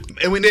day.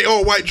 And when they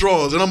all white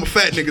drawers, and I'm a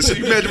fat nigga, so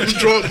you imagine what them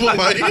drawers look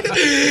like.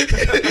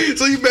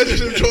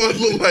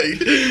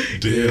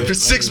 Damn. For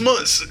 6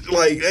 months,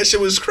 like that shit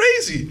was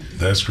crazy.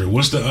 That's great.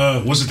 What's the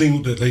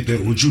thing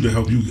that with you to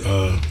help you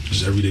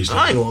just everyday stuff?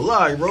 I ain't gonna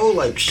lie, bro.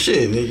 Like,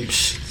 shit, man,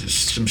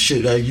 some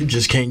shit that you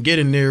just can't get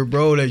in there,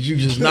 bro. That you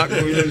just not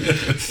going to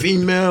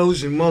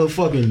females and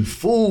motherfucking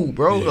food,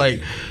 bro. Yeah.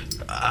 Like,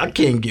 I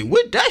can't get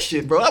with that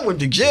shit, bro. I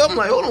went to jail. I'm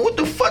like, hold on, what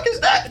the fuck is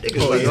that?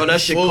 Niggas like, oh,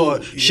 that shit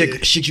called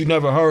shit you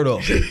never heard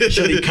of.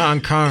 Chili con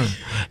carne.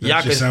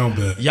 That shit sound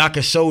bad.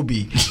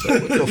 Yakisobi.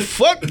 Like, what the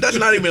fuck? That's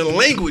not even a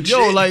language.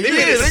 Yo, shit. like, they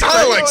yeah, made it niggas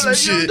sound like yo, some yo,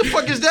 shit. What the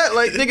fuck is that?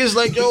 Like, niggas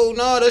like, yo,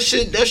 nah, that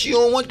shit you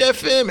don't want that,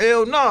 fam?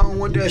 Hell nah, I don't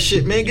want that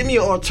shit, man. Give me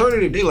an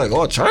alternative. They like,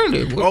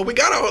 alternative? What? Oh, we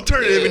got an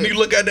alternative, and you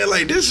look at that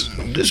like this.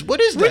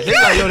 What is that?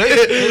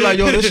 They like,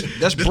 yo,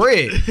 that's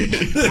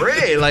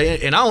bread.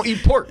 Like, and I don't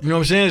eat pork. You know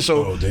what I'm saying?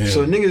 So, damn.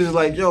 so niggas is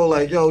like,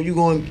 yo, you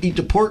gonna eat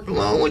the pork?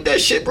 Well, I don't want that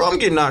shit, bro. I'm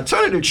getting an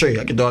alternative tray.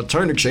 I get the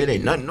alternative tray.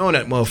 Ain't nothing on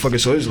that motherfucker.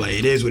 So it's like,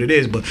 it is what it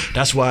is. But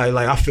that's why,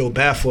 like, I feel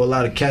bad for a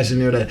lot of cats in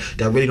there that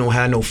really don't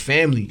have no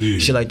family,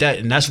 shit like that.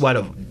 And that's why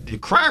the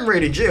crime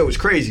rate in jail is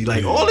crazy.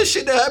 Like, all this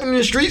shit that happened in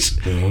the streets,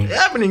 it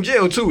happened in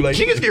jail too. Like,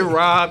 niggas get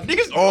robbed,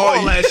 niggas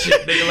all that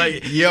shit. Nigga,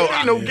 like, Yo,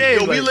 ain't no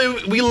game. Yo,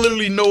 like, we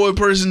literally know a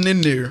person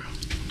in there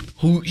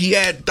who he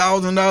had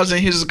 $1,000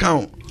 in his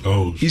account.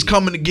 Oh, He's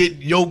coming to get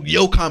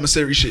yo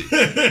commissary shit.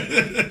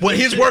 When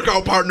his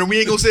workout partner, we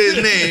ain't gonna say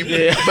his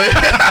name, but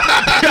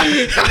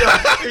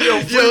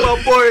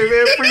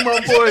free my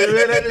boy,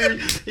 man.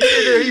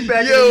 He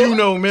back Yo,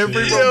 in, man.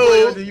 Free my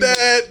yo, boy.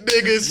 that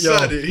nigga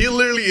son it. He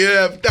literally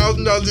have $1,000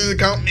 in his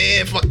account.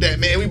 Man, fuck that,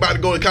 man. We about to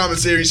go to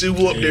commissary, see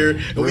who up there,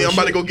 and I'm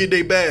about to go get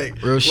their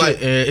bag. Real shit.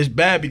 And it's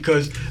bad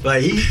because,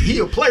 like, he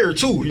a player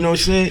too. You know what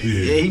I'm saying?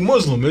 Yeah, he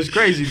Muslim. It's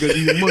crazy because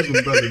he's a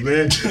Muslim brother,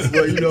 man.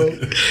 But you know,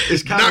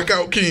 it's kind of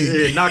Knockout king.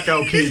 Yeah,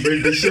 knockout king.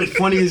 But the shit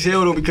funny as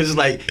hell though because it's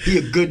like he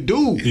a good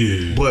dude.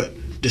 Yeah. But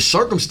the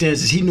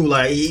circumstances, he knew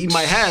like he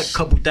might have a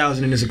couple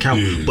thousand in his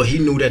account, but he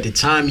knew that the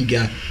time he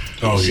got.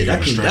 Shit,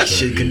 that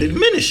shit could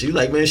diminish. You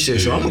like, man, shit.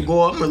 So I'm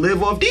gonna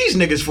live off these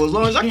niggas for as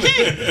long as I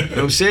can. You know what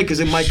I'm saying? Because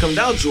it might come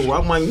down to it where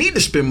I might need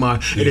to spend mine.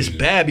 And it's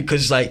bad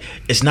because it's like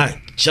it's not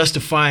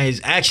justifying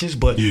his actions,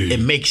 but it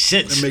makes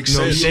sense. It makes you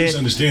know sense. what I'm saying?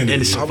 Understand it,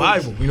 and it's bro.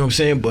 survival. You know what I'm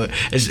saying? But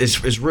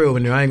it's real,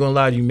 and I ain't gonna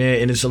lie to you,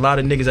 man. And it's a lot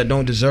of niggas that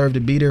don't deserve to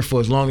be there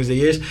for as long as they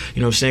is. You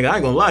know what I'm saying? I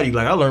ain't gonna lie to you.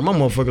 Like I learned my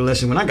motherfucking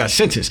lesson when I got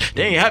sentenced.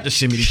 They ain't have to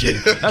send me to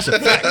jail. That's a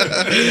fact.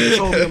 They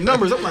told me them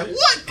numbers. I'm like,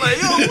 what?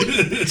 Like, yo,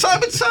 what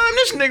type of time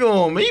this nigga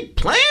on, man? He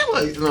playing?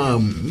 Like,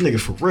 nigga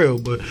for real.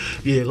 But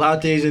yeah, a lot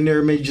of things in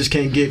there, man, you just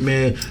can't get,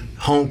 man.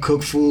 Home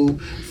cooked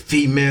food,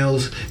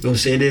 females, you know what I'm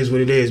saying? It is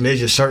what it is, man. There's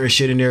just certain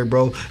shit in there,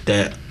 bro,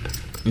 that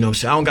You know what I'm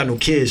saying? I don't got no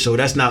kids, so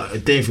that's not a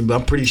thing for me.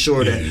 I'm pretty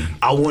sure that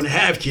I want to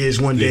have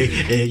kids one day,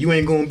 and you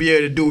ain't gonna be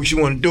able to do what you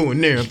want to do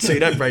in there. I'm saying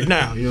that right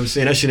now. You know what I'm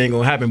saying? That shit ain't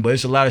gonna happen. But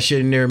it's a lot of shit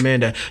in there, man,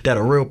 that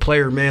a real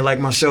player, man, like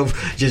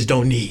myself, just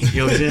don't need. You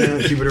know what I'm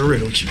saying? Keep it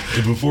real with you.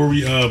 And before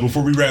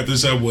we wrap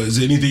this up, is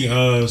there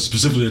anything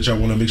specifically that y'all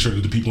want to make sure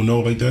that the people know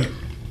like that,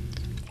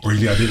 or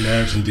anything I didn't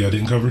ask, anything I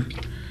didn't cover?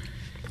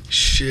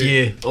 Shit.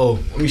 Yeah. Oh,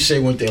 let me say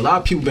one thing. A lot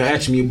of people been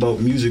asking me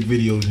about music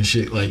videos and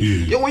shit. Like,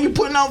 yo, when you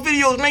putting out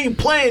videos, man, you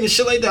playing and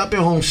shit like that. I've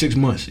been home 6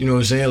 months. You know what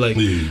I'm saying? Like,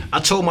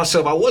 I told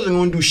myself I wasn't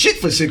going to do shit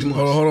for 6 months.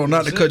 Hold on.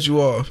 Not to cut you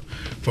off.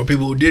 For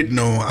people who didn't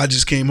know, I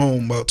just came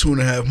home about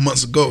 2.5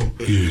 months ago.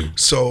 Yeah.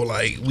 So,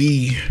 like,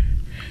 we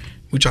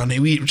trying to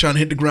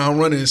hit the ground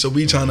running, so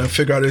we trying to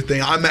figure out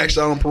everything. I maxed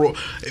out on parole.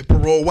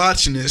 Parole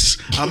watching this,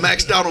 I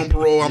maxed out on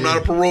parole. I'm not a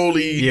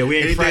parolee. Yeah, we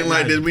ain't anything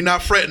like this. We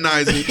not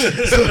fraternizing.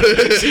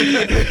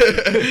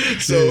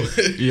 so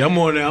yeah, I'm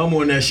on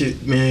that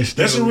shit, man.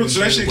 That's a real, so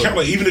that shit count.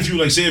 Like, even if you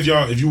like, say if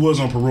you was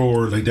on parole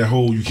or like that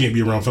whole you can't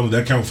be around fellas,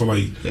 that count for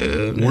like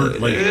work.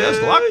 Like,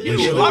 that's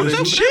locked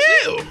up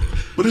shit.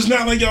 But it's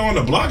not like y'all on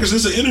the block. It's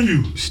just an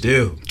interview.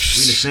 Still, we in the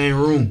same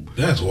room.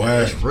 That's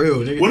wild. That's real,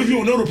 nigga. What if you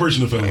don't know the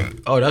person, the fella?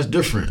 Oh, that's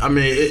different. I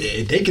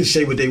mean, they can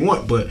say what they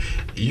want, but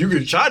you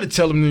can try to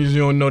tell them you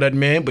don't know that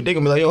man, but they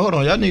gonna be like, yo, hold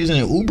on, y'all niggas in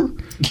an Uber? Y'all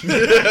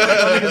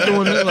niggas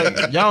doing this, like,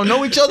 y'all don't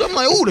know each other? I'm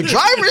like, ooh, the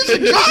driver is the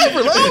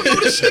driver. Like, I don't know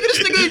this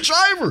nigga ain't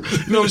driver.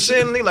 You know what I'm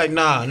saying? And they like,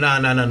 nah.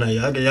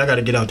 Y'all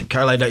gotta get out the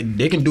car. Like that.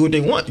 They can do what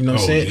they want. You know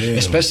what I'm saying? Yeah.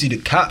 Especially the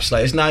cops.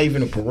 Like, it's not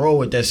even a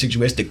parole at that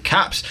situation. It's the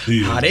cops,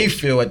 how they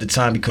feel at the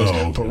time, because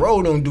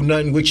parole don't do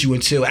nothing with you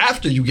until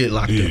after you get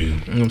locked up. You know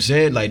what I'm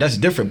saying? Like, that's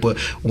different. But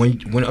when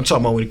I'm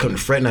talking about when it comes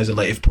to fraternizing,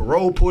 like, if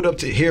parole pulled up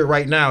to here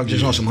right now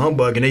just on some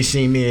humbug and they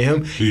seen me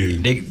and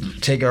him, they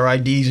take our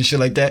IDs and shit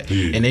like that,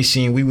 and they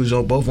seen we was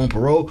both on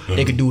parole,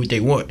 they could do what they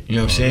want. You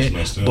know what I'm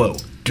saying?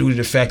 But due to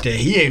the fact that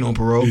he ain't on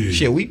parole,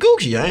 shit, we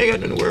Gucci. I ain't got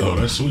nothing to worry about.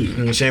 That's sweet. You know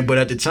what I'm saying? But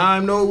at the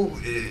time, though,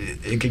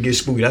 it could get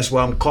spooky. That's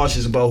why I'm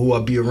cautious about who I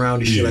be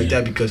around and shit like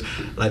that, because,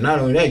 like, not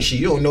only that, shit,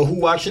 you don't know who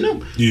watching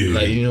them. Yeah.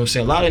 Like, you know what I'm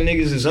saying? A lot of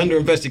niggas is under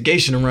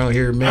investigation around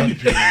here, man.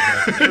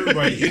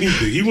 Everybody,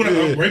 anything. Even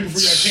right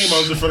before y'all came, I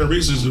was in front of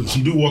racist.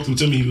 Some dude walked up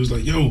to me. He was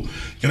like, yo,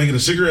 can I get a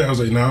cigarette? I was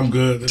like, nah, I'm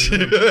good.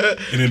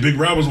 And then Big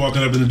Rob was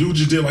walking up, and the dude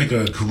just did like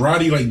a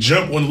karate like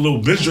jump on the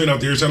little bench right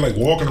out there. So I'm like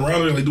walking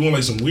around there, like doing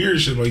like some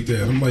weird shit like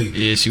that. I'm like,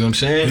 yeah, see what I'm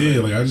saying?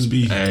 Yeah, like I just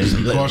be cautious.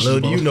 Little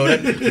do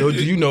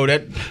you know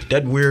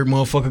that weird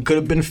motherfucker could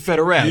have been federal.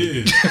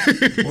 Yeah.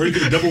 Or he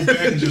could have doubled back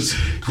and just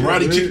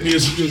karate kicked me or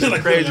some shit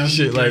like crazy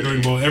shit. Like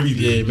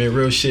everything. Yeah, man,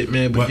 real shit,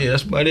 man. But yeah,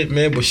 that's about it,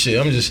 man. But shit,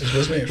 I'm just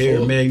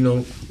here, man. You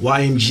know,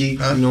 YMG. You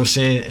know what I'm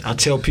saying? I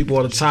tell people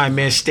all the time,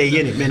 man, stay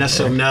in it, man. That's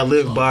something that I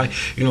live by.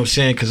 You know what I'm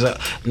saying? Because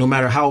no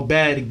matter how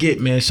bad it get,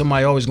 man,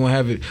 somebody always gonna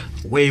have it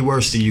way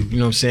worse than you. You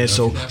know what I'm saying?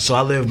 So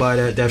I live by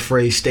that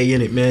phrase, stay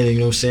in it, man. You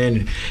know what I'm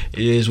saying? It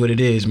is what it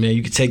is, man.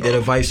 You can take that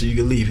advice or you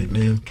can leave it,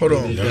 man. Hold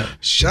on.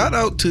 Shout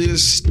out to the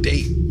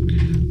state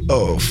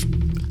of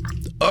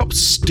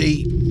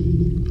upstate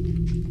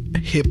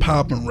hip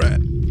hop and rap.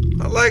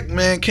 I like,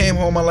 man, came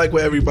home, I like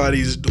what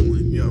everybody's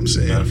doing. You know what I'm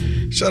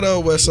saying? Shout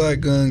out Westside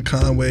Gun,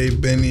 Conway,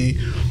 Benny,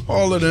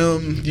 all of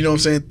them, you know what I'm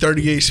saying?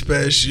 38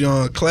 Special, you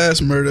know,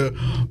 Class Murder,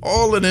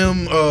 all of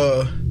them,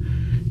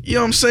 you know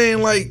what I'm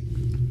saying? Like,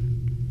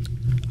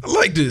 I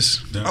like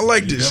this. I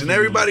like this. And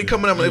everybody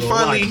coming up, and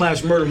finally.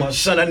 Class Murder, my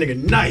son, that nigga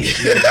nice.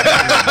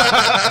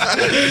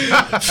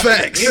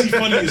 Facts. He's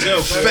funny as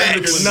hell.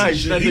 Facts.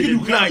 Nice. That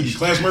nigga nice.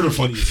 Class Murder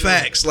funny.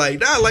 Facts.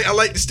 Like, I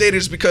like the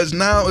status because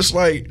now it's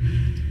like,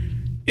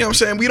 you know what I'm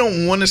saying? We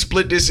don't want to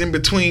split this in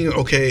between,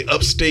 okay,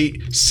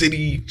 upstate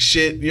city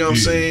shit, you know what I'm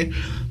saying?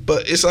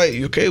 But it's like,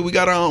 okay, we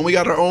got our own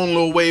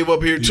little wave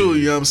up here too,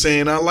 you know what I'm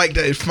saying? I like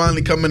that it's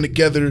finally coming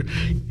together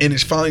and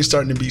it's finally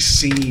starting to be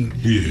seen.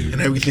 And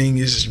everything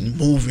is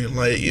moving,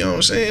 like, you know what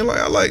I'm saying? Like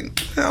I like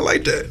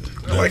that.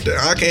 I like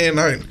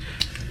that.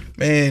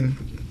 Man,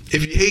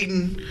 if you're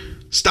hating,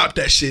 stop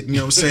that shit, you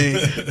know what I'm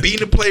saying?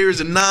 Being a player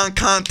is a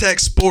non-contact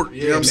sport,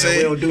 you know what I'm saying?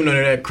 We don't do none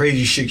of that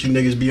crazy shit. You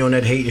niggas be on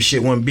that hating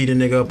shit, want to beat a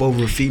nigga up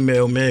over a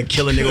female, man.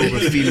 Kill a nigga over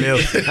a female.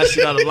 That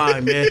shit out of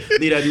line, man.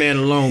 Leave that man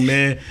alone,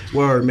 man.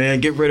 Word,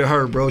 man. Get rid of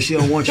her, bro. She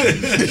don't want you.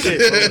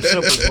 Shit,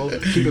 bro. Simple, bro.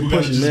 Keep it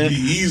pushing, man. Be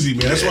easy,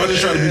 man. That's why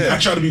I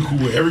try to be cool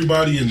with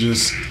everybody and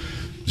just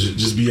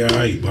be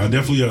alright. But I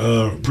definitely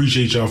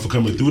appreciate y'all for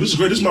coming through. This is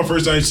great. This is my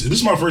first time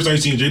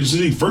seeing Jay since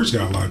he first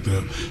got locked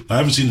up. I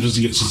haven't seen him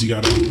since he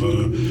got out.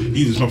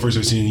 Either. It's my first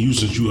time seeing you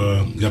since you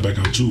got back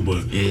out too.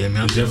 But yeah,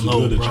 man, it's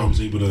definitely good that y'all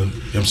was able to, you know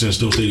what I'm saying,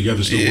 still stay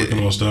together, still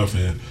working on stuff.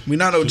 And we're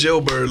not no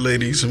jailbird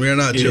ladies. We're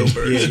not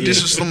jailbirds.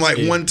 This is some like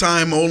one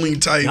time only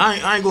type.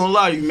 I ain't gonna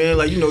lie to you, man.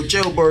 Like, you know,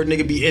 jailbird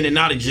nigga be in and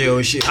out of jail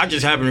and shit. I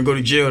just happened to go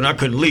to jail and I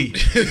couldn't leave.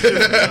 You know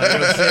what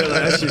I'm saying?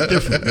 Like, that shit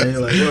different,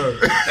 man. Like,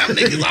 word. Them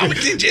niggas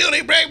always in jail.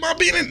 They back my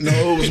beating.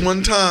 No, it was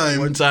one time.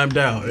 One time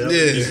down. Yeah.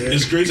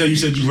 It's crazy how you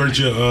said you learned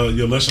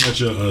your lesson at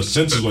your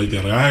senses like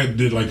that. Like I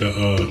did like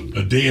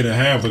a day and a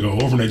half, like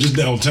an overnight, just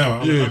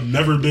downtown. I've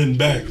never been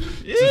back.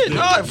 Yeah,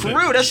 no, for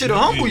real, that shit'll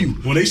humble you.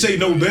 When they say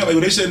no bail, like when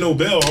they said no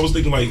bail, I was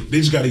thinking like they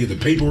just got to get the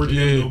paperwork.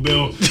 No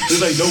bail.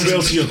 It's like no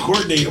bail to your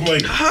court date. I'm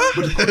like,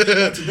 but the court date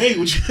not today.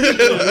 What you?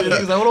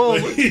 Niggas like, hold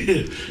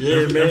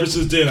on. Ever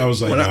since then, I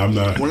was like, I'm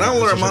not. When I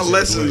learned my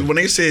lessons, when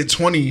they said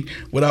 20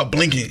 without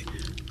blinking,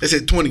 they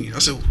said 20. I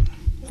said,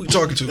 who you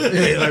talking to?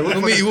 Like,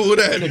 what me? Who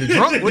that?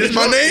 Drunk? This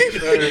my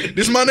name?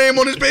 This my name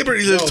on this paper?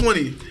 He says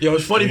 20. Yo,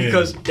 it's funny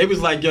because they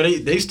was like, yo,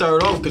 they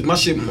started off because my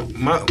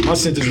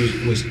sentence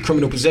was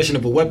criminal possession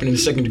of a weapon in the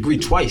second degree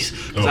twice.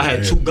 Because I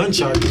had 2 gun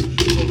charges.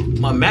 So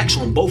my max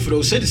on both of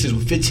those sentences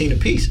was 15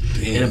 apiece.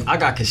 Damn. And I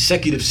got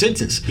consecutive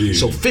sentence. Yeah.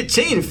 So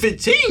 15 and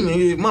 15,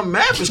 nigga, my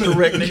math was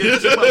correct, nigga.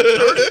 It's about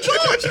 30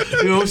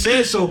 charge. You know what I'm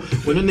saying? So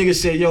when the nigga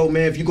said, yo,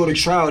 man, if you go to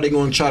trial, they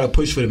gonna try to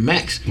push for the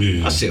max.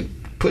 I said,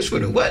 push for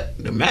the what?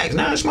 The max?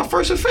 Nah, it's my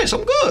first offense.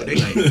 I'm good. They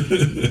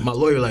like, my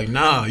lawyer like,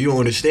 nah, you don't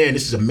understand.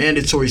 This is a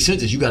mandatory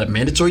sentence. You got a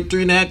mandatory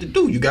 3.5 to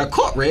do. You got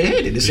caught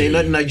red-handed. This ain't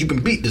nothing like you can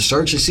beat. The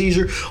search and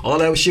seizure, all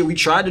that shit we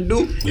tried to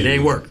do, it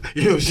ain't work.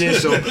 You know what I'm saying?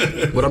 So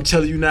what I'm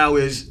telling you now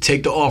is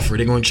take the offer.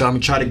 They're gonna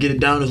try to get it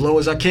down as low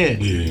as I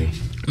can. Yeah.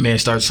 Man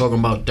starts talking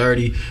about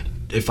 30.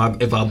 If I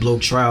blow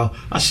trial,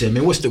 I said,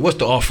 man, what's the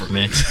offer,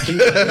 man? He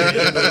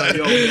like,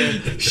 yo,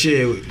 man,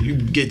 shit, you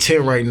get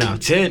 10 right now.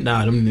 10?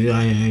 Nah, I ain't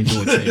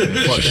doing 10,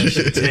 man. Fuck that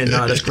shit. 10,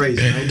 nah, that's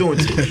crazy. I ain't doing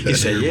 10. He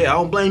said, yeah, I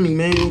don't blame you,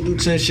 man. You don't do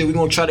 10 shit. We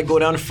gonna try to go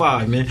down to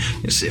 5, man.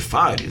 He said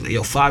 5. He's like,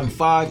 yo, 5 and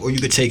 5, or you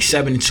could take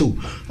 7 and 2.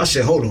 I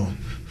said, hold on,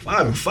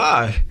 5 and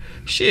 5.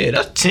 Shit,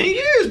 that's 10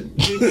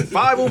 years.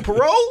 5 on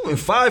parole and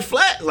 5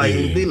 flat. Like,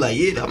 they like,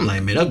 yeah. I'm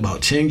like, man, that's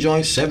about 10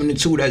 joints. 7 and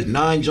 2, that's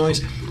 9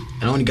 joints.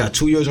 And I only got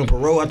 2 years on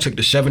parole. I took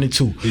the 7 and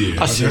 2.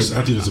 Yeah, I think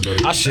that's a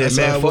better. I said,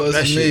 man, fuck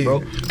that shit,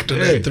 bro. To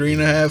that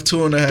 3.5,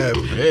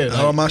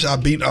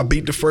 2.5. Yeah, I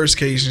beat the first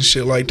case and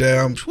shit like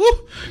that.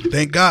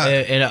 Thank God.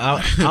 And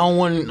I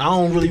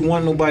don't really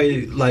want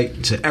nobody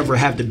like to ever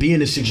have to be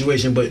in this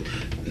situation. But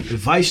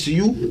advice to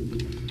you: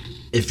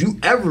 if you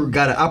ever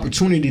got an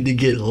opportunity to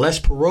get less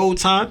parole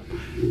time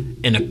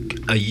and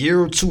a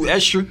year or 2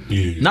 extra,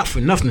 not for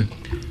nothing.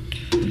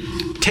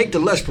 Take the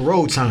less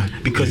parole time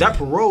because that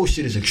parole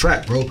shit is a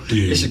trap, bro.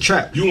 Yeah. It's a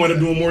trap. You want to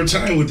do more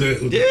time with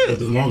the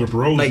longer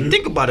parole. Like,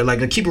 think about it. Like,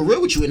 to keep it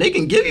real with you, and they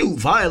can give you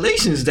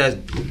violations that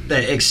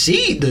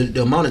exceed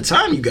the amount of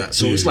time you got.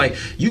 So it's like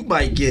you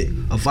might get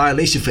a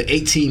violation for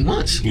 18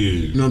 months. Yeah.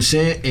 You know what I'm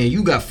saying? And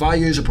you got 5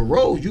 years of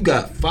parole. You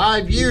got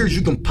 5 years.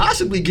 You can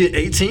possibly get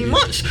 18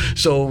 months.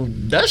 So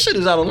that shit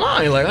is out of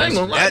line. Like, I ain't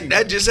gonna lie.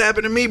 That just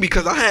happened to me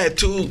because I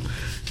had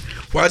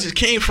where I just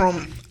came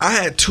from, I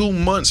had 2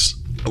 months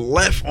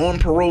left on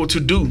parole to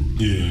do.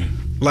 Yeah.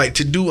 Like,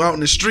 to do out in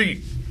the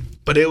street.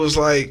 But it was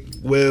like,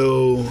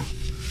 well,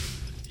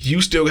 you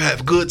still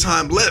have good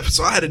time left.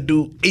 So I had to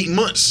do 8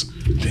 months.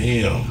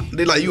 Damn.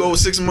 They like, you owe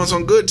 6 months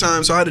on good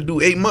time, so I had to do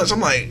 8 months. I'm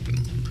like,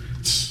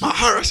 my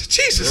heart, I said,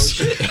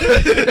 Jesus.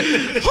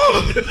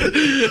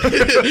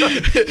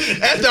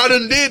 After I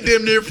done did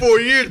them there 4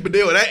 years, but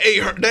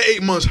that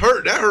 8 months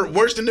hurt. That hurt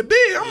worse than the bed.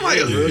 I'm like,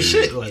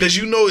 shit. Because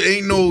you know, it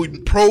ain't no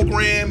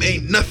program,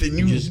 ain't nothing.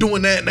 You just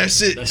doing that and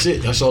that's it. That's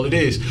it. That's all it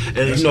is.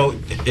 And you know,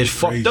 it's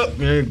fucked up,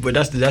 man. But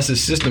that's the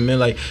system, man.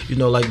 Like, you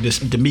know, like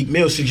the Meek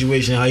Mill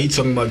situation, how he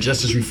talking about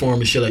justice reform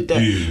and shit like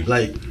that. Yeah.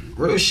 Like,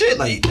 real shit,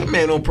 like that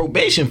man on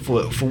probation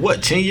for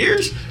what, 10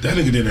 years? That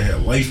nigga didn't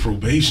have life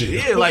probation.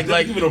 Yeah, like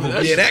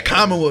that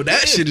Commonwealth,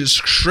 that shit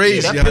is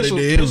crazy. Yeah, that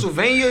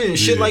Pennsylvania and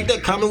shit like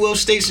that, Commonwealth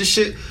states and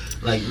shit.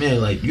 Like,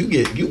 man, like you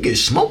get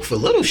smoked for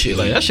little shit.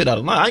 Like, that shit out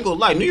of line. I ain't gonna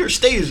lie, New York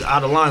State is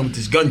out of line with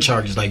this gun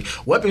charges. Like,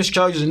 weapons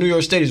charges in New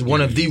York State is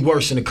one of the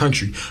worst in the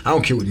country. I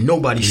don't care what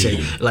nobody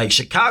say. Like,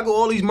 Chicago,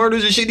 all these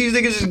murders and shit, these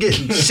niggas is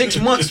getting 6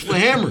 months for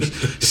hammers.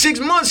 6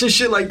 months and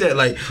shit like that.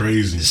 Like,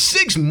 crazy.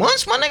 6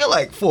 months, my nigga,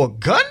 like, for a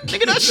gun?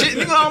 Nigga, that shit,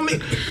 you know what I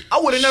mean? I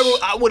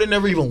would have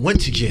never even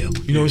went to jail.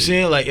 You know what I'm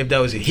saying? Like, if that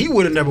was it, he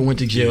would have never went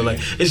to jail. Like,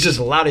 it's just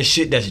a lot of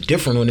shit that's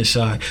different on this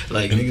side.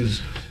 Like,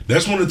 niggas.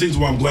 That's one of the things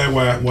why I'm glad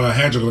why I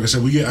had you. Like I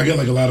said, I get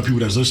like a lot of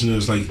people that's listening to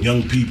us, like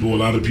young people, a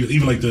lot of people,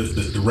 even like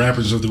the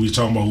rappers that we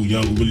talking about who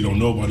young, who really don't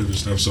know about it and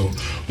stuff. So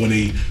when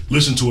they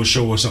listen to a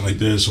show or something like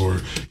this,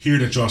 or hear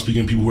that y'all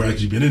speaking to people who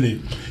actually been in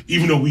it,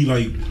 even though we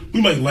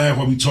might laugh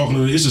while we talking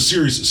to it, it's a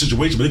serious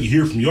situation, but they can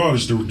hear from y'all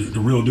just the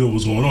real deal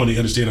what's going on. They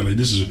understand that like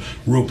this is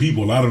real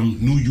people. A lot of them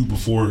knew you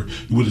before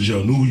you went to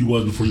jail, knew who you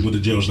was before you went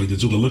to jail. It's like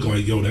they're looking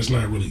like, yo, that's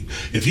not really.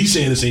 If he's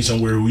saying this ain't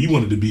somewhere who he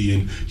wanted to be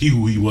and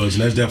who he was,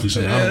 and that's definitely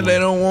something. Yeah, they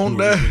don't want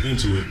that.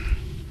 Into it.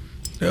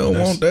 They don't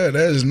want that.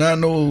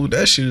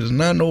 That shit is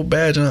not no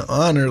badge of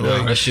honor. Nah,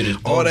 like that shit is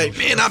all that.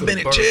 Man, I've been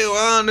in jail.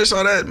 All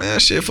that. Man,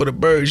 shit for the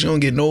birds. You don't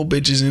get no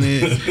bitches in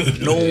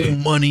it, no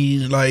money.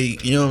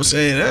 Like, you know what I'm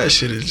saying? That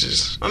shit is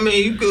just. I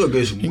mean, you could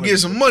get some money. You get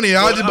some money.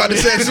 I was just about to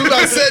say. As soon as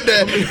I said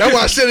that, that's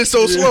why I said it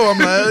so slow. I'm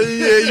like,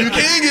 yeah, you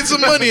can get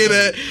some money in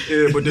that.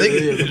 Yeah, but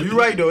you're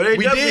right though. They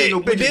definitely ain't no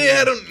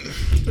bitches.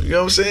 You know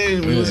what I'm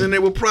saying? We was in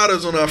there with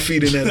Pradas on our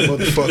feet in that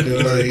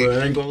motherfucker. But I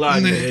Like, ain't gonna lie,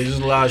 man. There's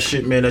just a lot of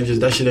shit, man.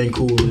 That shit ain't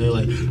cool, man.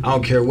 Like, I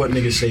don't care what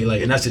niggas say.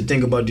 Like, and that's the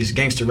thing about this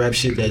gangster rap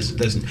shit. That's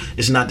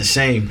it's not the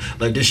same.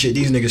 Like this shit,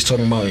 these niggas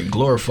talking about and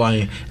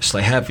glorifying. It's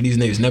like half of these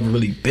niggas never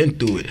really been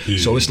through it. Yeah.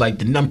 So it's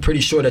like I'm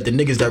pretty sure that the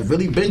niggas that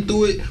really been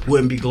through it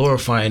wouldn't be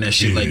glorifying that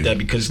shit like that,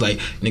 because like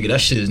nigga,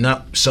 that shit is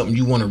not something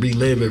you want to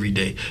relive every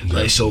day.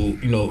 Like, so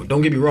you know,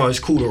 don't get me wrong. It's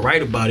cool to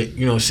write about it.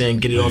 You know what I'm saying?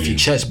 Get it off your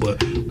chest.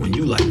 But when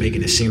you like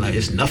making it seem like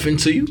it's nothing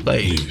to you,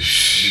 like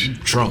you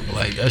drunk,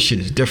 like that shit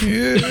is different.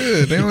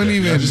 yeah, they don't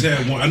even. I just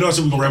had one. I know I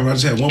said we gonna wrap up. I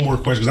just had one more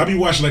question because I be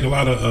watching like a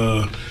lot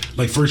of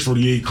like First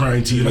 48,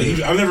 Crime TV.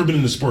 Like I've never been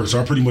into sports, so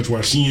I pretty much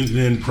watch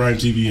CNN, Crime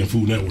TV, and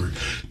Food Network.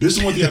 This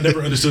is one thing I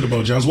never understood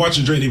about jail. I was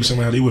watching Dre. They were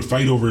saying how they would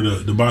fight over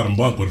the bottom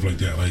bunk, whatever like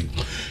that. Like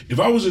if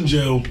I was in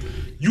jail,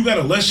 you got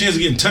a less chance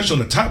of getting touched on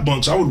the top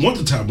bunk. So I would want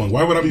the top bunk.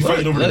 Why would I be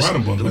fighting over the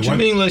bottom bunk? What Like, you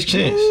mean less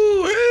chance?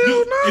 Ooh,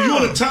 hell If you no.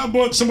 on the top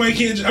bunk, somebody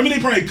can't. I mean, they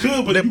probably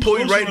could, but They pull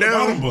you right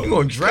down. You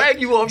gonna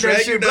drag you off that Drag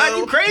you shit? Black, down.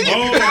 you crazy?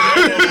 Oh,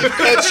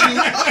 Cut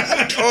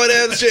you, all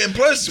that other shit. And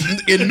plus,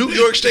 in New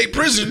York State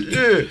Prison,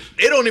 it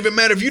don't even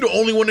matter if you the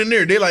only one in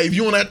there. They like, if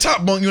you on that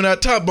top bunk, you on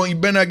that top bunk. You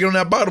better not get on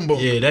that bottom bunk.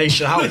 Yeah, that ain't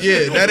your house.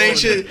 Yeah, that ain't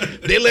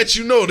shit. They let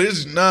you know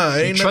this. Nah,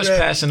 ain't none of that.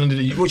 Trespassing under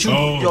the. What you?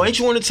 Oh. Yo, ain't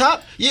you on the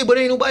top? Yeah, but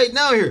ain't nobody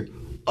down here.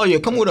 Oh yeah,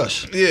 come with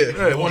us.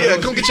 Yeah, one of yeah.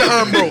 those. Come get your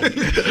arm broke.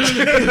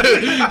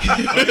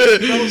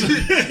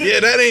 Yeah,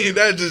 that ain't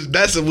that. Just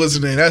that's a what's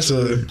the name? That's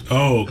a.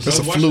 oh, That's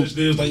a I watched fluke. this,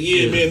 they was like,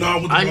 yeah, man, no, I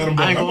want the I ain't- bottom I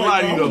bunk. ain't I'm gonna like,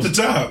 lie to you, no, I want though. the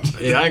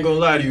top. Yeah, I ain't gonna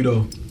lie to you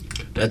though.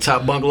 That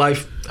top bunk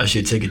life, that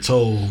shit take a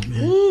toll,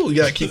 man. Ooh, you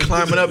gotta keep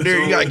climbing up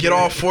there. You gotta get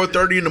off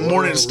 4:30 in the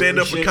morning and stand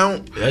up and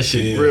count. That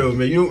shit Yeah. real,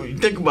 man. You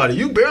think about it.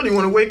 You barely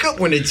want to wake up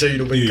when they tell you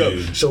to wake Yeah.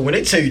 up. So when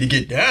they tell you to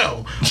get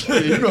down,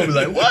 you gonna be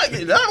like, "What?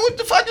 Get down? What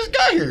the fuck just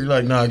got here?" You're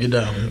like, "Nah, get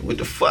down, man. What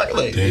the fuck?"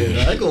 Like, Damn.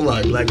 yeah, I ain't gonna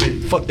lie, like,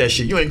 man, fuck that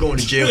shit. You ain't going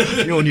to jail.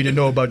 You don't need to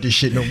know about this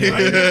shit no more.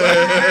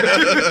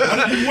 I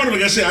don't even wonder,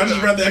 like I said, I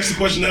just rather ask the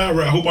question now.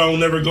 I hope I will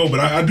never go, but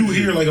I do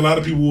hear like a lot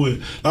of people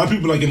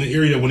like in the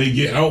area when they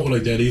get out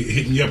like that, they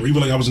hit me up. Or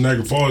even like I was in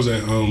Niagara Falls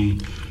at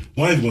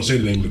well, I ain't even gonna say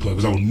the name of the club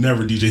because I will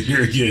never DJ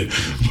here again.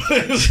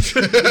 But it's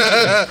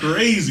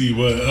crazy,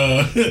 but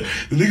the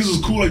niggas was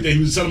cool like that. He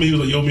was telling me, he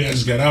was like, "Yo, man, I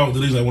just got out."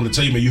 Then he's like, "I want to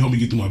tell you, man, you helped me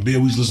get through my bed.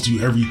 We used to listen to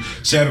you every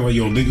Saturday. Like,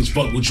 yo, niggas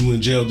fuck with you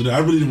in jail." I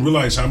really didn't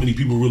realize how many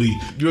people really.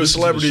 You're a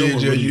listen to the celebrity show in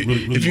and jail.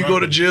 really If you go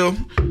to rock jail,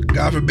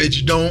 God forbid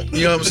you don't.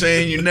 You know what I'm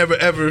saying? You never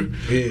ever.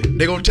 Yeah.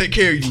 They gonna take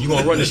care of you. You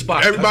gonna run the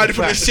spot. Everybody That's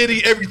a from the fact.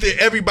 city, everything.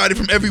 Everybody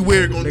from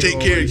everywhere gonna take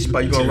care of you. You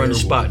gonna run the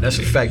spot. That's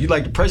a fact. You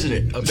like the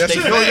president of the That's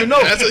state. a You don't fact. even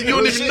know. That's a- you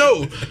don't even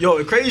know. Yo,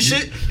 the crazy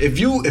shit. If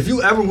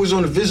you ever was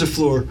on the visit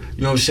floor,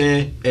 you know what I'm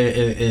saying,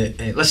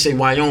 and let's say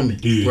Wyoming,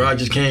 Yeah. where I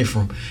just came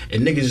from,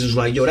 and niggas is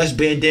like, yo, that's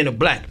Bandana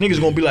Black. Niggas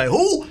gonna be like,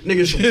 who?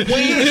 Niggas from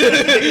Queens,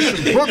 niggas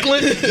from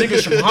Brooklyn,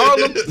 niggas from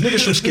Harlem,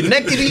 niggas from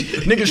Schenectady,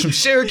 niggas from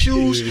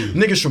Syracuse,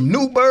 niggas from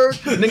Newburgh,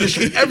 niggas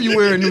from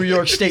everywhere in New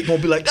York State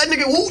gonna be like, that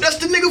nigga, who? That's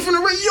the nigga from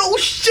the radio. Yo,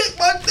 shit,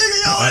 my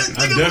nigga, yo, I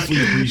that nigga.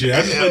 definitely appreciate it.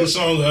 I just played a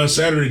song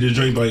Saturday to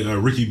drink by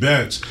Ricky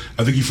Batts.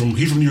 I think he from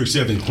New York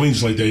City. I think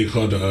Queens like that.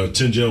 Called the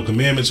 10 Jail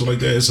Commandments or like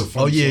that. It's a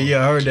fun Oh, yeah, song. yeah,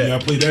 I heard that. Yeah, I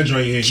played that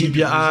joint. And Keep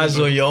your eyes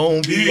on your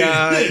own VI.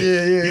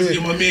 Yeah, He's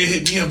like, my man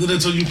hit me up. Then I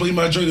told you play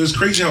my joint. It's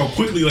crazy how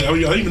quickly, like, I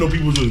didn't even know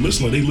people was really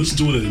listening. Like, they listened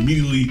to it and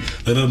immediately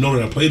let them know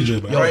that I played the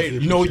joint. But I Yo,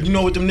 definitely you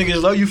know what them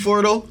niggas love you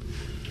for though?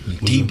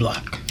 D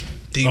Block.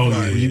 D Oh,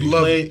 block. yeah, You yeah.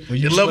 love Play- it. when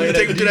You you love when you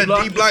play take them to that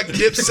that D D block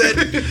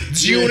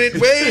Dipset unit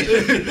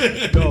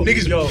way. Yo,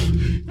 Niggas- yo,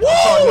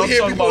 Woo! I'm Hear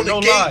talking people about on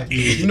no the lie.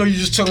 gate. You know, you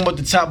just talking about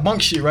the top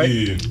bunk shit, right?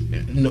 Yeah,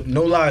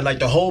 No lie, like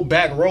the whole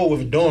back row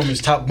of a dorm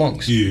is top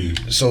bunks. yeah.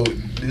 So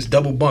it's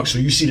double bunk. So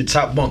you see the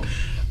top bunk.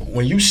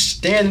 When you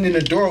standing in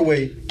the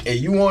doorway and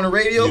you on the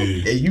radio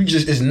Yeah. and you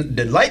just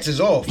the lights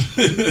is off.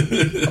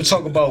 I'm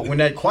talking about when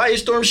that quiet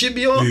storm shit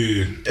be on.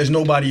 Yeah. There's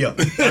nobody up.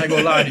 I ain't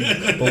gonna lie to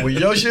you. But when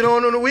your shit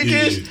on the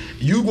weekends, Yeah.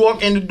 you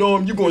walk in the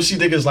dorm, you gonna see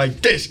niggas like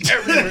this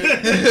everywhere.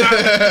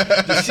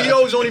 The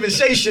COs don't even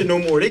say shit no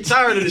more. They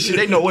tired of this shit.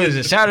 They know, what is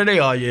it, Saturday?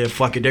 Oh yeah,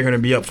 fuck it. They're gonna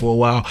be up for a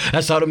while.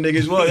 That's how them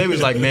niggas was. They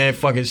was like, man,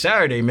 fucking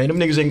Saturday, man. Them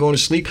niggas ain't going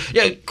to sleep.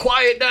 Yeah,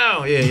 quiet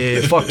down.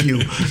 Yeah, fuck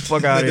you.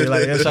 Fuck out of here.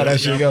 Like, that's how that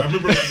shit go. I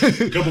remember like,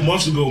 a couple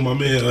months ago, my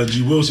man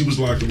G Wills, he was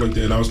locked up like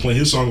that, and I was playing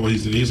his song while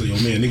he's like, yo,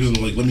 man, niggas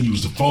like let me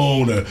use the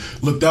phone,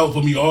 looked out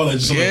for me, all that.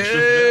 Just like,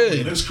 Yeah.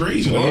 like, that's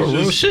crazy. Like, Oh, it's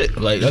real just, shit.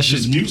 Like, that it's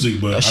just shit.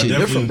 music, but that shit I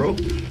definitely,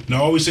 different, bro. Now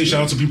I always say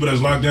shout out to people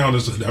that's locked down.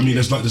 That's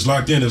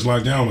locked in, that's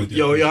locked down like that.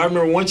 Yo, I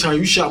remember one time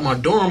you shot my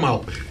dorm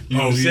out. You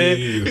know what I'm yeah, saying?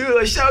 yeah. You was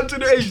like, shout out to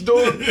the H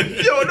dorm.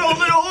 Yo, no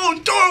little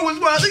old dorm was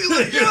wild. Niggas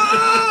like, yo,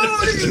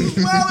 niggas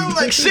was wild. It was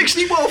like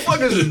 60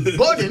 motherfuckers was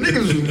bugging.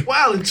 Niggas was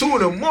wild at 2 in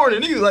the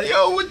morning. Niggas like,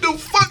 yo, what the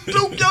fuck,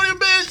 Duke? Yo, your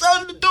man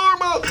shouted the dorm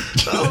out.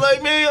 I was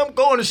like, man, I'm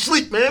going to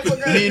sleep, man. Fuck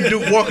out Me and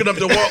Duke walking up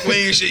the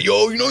walkway and shit.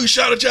 Yo, you know you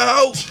shot at your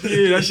house.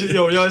 Yeah, that shit,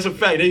 yo, that's a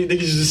fact. They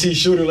niggas used to see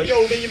Shooter like,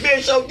 yo, man, your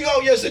man shot you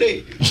out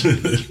yesterday.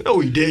 No,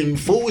 he didn't.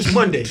 Fool, it's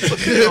Monday.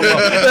 What you talking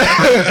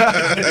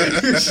about?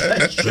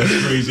 That's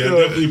crazy. I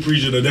definitely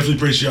appreciate it. I Definitely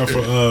appreciate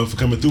y'all for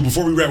coming through.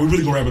 Before we wrap, we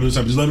really gonna wrap it this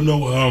time. Just let them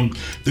know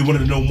they wanted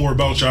to know more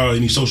about y'all.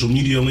 Any social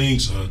media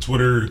links,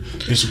 Twitter,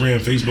 Instagram,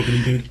 Facebook,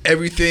 anything.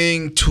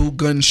 Everything Two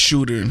Gun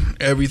Shooter.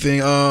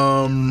 Everything.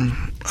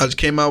 I just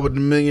came out with the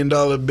 $1 Million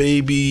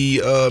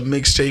Baby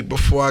mixtape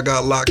before I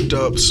got locked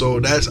up, so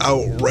that's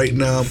out right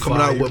now. I'm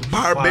coming out with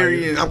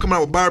Barbarian. I'm coming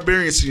out with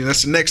Barbarian Season.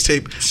 That's the next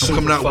tape. I'm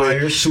coming out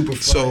with. Super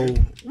fire. So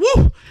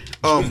woo.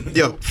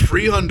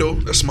 Free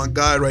Hundo. That's my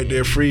guy right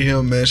there. Free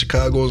him, man.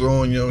 Chicago's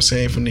own, you know what I'm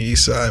saying, from the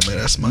east side, man.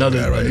 That's my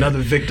guy right Another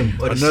here. victim.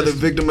 Another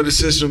victim of the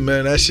system,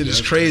 man. That shit is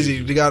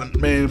crazy. They got,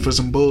 man, for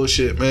some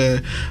bullshit,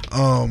 man.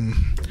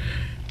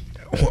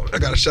 I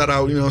got to shout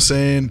out, you know what I'm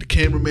saying, the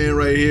cameraman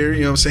right here,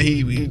 you know what I'm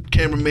saying, he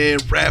cameraman,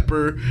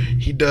 rapper,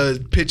 he does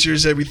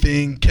pictures,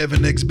 everything.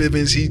 Kevin X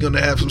Bivens, he's going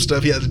to have some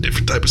stuff. He has a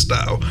different type of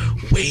style.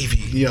 Wavy,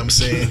 you know what I'm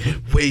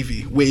saying,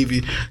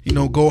 wavy. You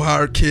know, Go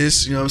Hard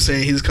Kiss, you know what I'm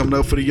saying, he's coming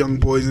up for the young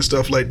boys and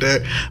stuff like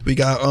that. We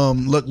got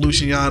Luck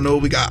Luciano,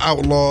 we got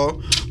Outlaw,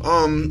 you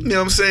know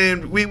what I'm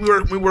saying, we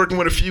working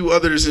with a few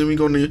others, and we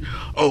going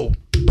to,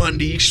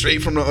 Bundy,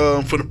 straight from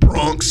the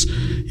Bronx. You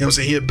know what I'm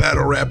saying? He a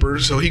battle rapper,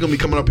 so he gonna be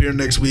coming up here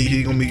next week.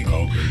 He gonna be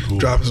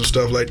dropping some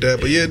stuff like that.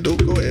 But yeah,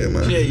 dude, go ahead,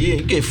 man. Yeah,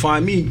 you can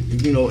find me,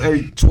 you know,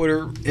 every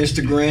Twitter,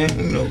 Instagram.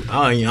 You know,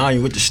 I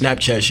ain't with the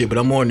Snapchat shit, but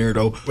I'm on there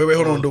though. Wait,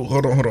 hold on, dude.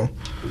 Hold on.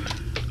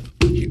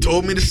 He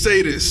told me to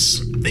say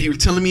this. He was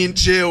telling me in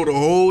jail the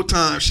whole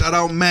time. Shout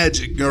out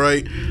Magic, all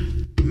right?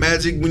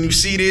 Magic, when you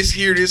see this,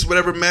 hear this,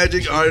 whatever,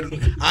 Magic, all right,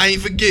 I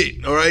ain't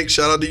forget, all right?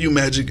 Shout out to you,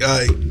 Magic, all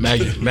right?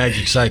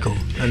 Magic Psycho.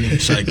 I mean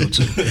Psycho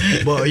too.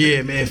 But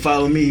yeah, man,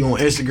 follow me on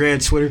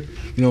Instagram, Twitter,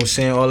 you know what I'm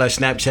saying, all that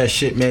Snapchat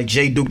shit, man.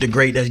 J Duke the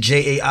Great, that's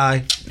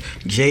J-A-I,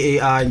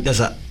 that's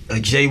a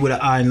J with an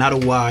I, not a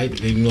Y. And,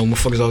 you know,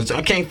 motherfuckers always say,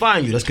 I can't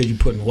find you. That's because you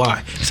put in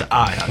Y. It's an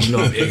I. You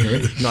know I'm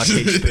ignorant. You know I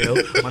can't spell.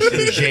 My shit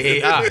is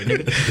J-A-I,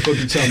 nigga. What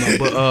you talking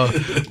about?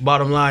 But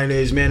bottom line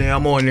is, man,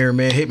 I'm on there,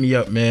 man. Hit me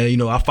up, man. You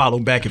know, I follow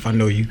back if I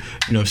know you.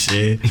 You know what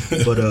I'm saying?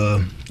 But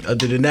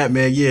other than that,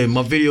 man, yeah,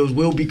 my videos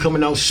will be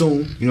coming out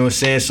soon. You know what I'm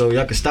saying? So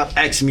y'all can stop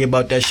asking me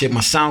about that shit.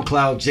 My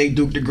SoundCloud, J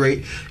Duke the Great.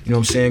 You know what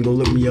I'm saying? Go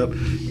look me up.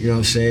 You know what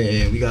I'm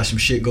saying? And we got some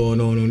shit going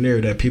on there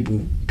that people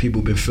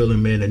been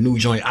feeling, man. The new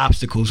joint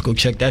Obstacles. Go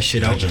check that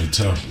shit out. That joint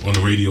tough on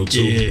the radio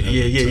too.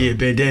 Yeah.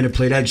 Bandana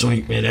play that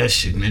joint, man. That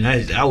shit, man.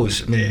 I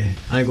was, man.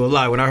 I ain't gonna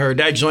lie. When I heard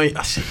that joint,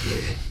 I said,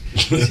 yeah.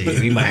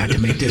 We might have to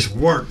make this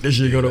work. This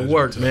shit gonna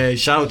work, man.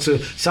 Shout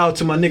out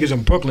to my niggas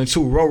in Brooklyn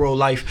too. Roro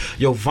Life,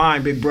 yo,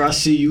 Vine, big bro, I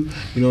see you.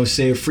 You know what I'm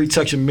saying? Free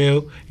Touch a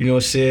Mill. You know what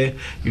I'm saying?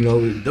 You know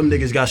them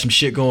niggas got some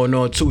shit going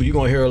on too. You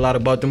gonna hear a lot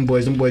about them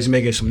boys. Them boys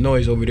making some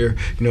noise over there.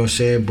 You know what I'm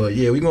saying? But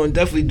yeah, we gonna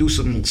definitely do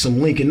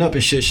some linking up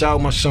and shit. Shout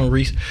out my son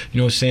Reese. You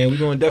know what I'm saying? We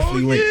gonna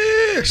definitely link.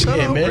 Yeah, shout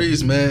out man.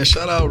 Reese, man.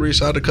 Shout out Reese.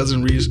 Shout out to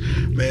cousin Reese,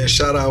 man.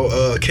 Shout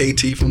out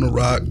KT from The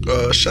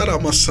Rock. Shout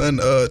out my son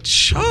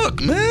Chuck,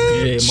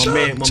 man. Yeah, Chuck,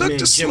 man the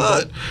Jimbo.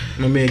 slut.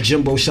 My man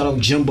Jimbo. Shout out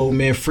Jimbo,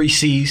 man. Free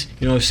C's.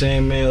 You know what I'm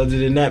saying, man? Other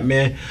than that,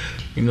 man,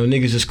 you know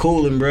niggas is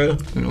coolin', bro.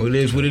 You know it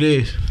is what it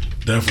is.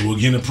 Definitely.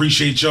 Again,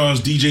 appreciate y'all's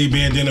DJ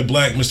Bandana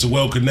Black, Mr.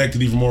 Well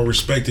Connected, even more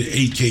respected,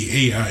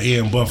 aka I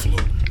Am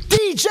Buffalo.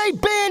 DJ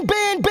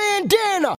Bandana.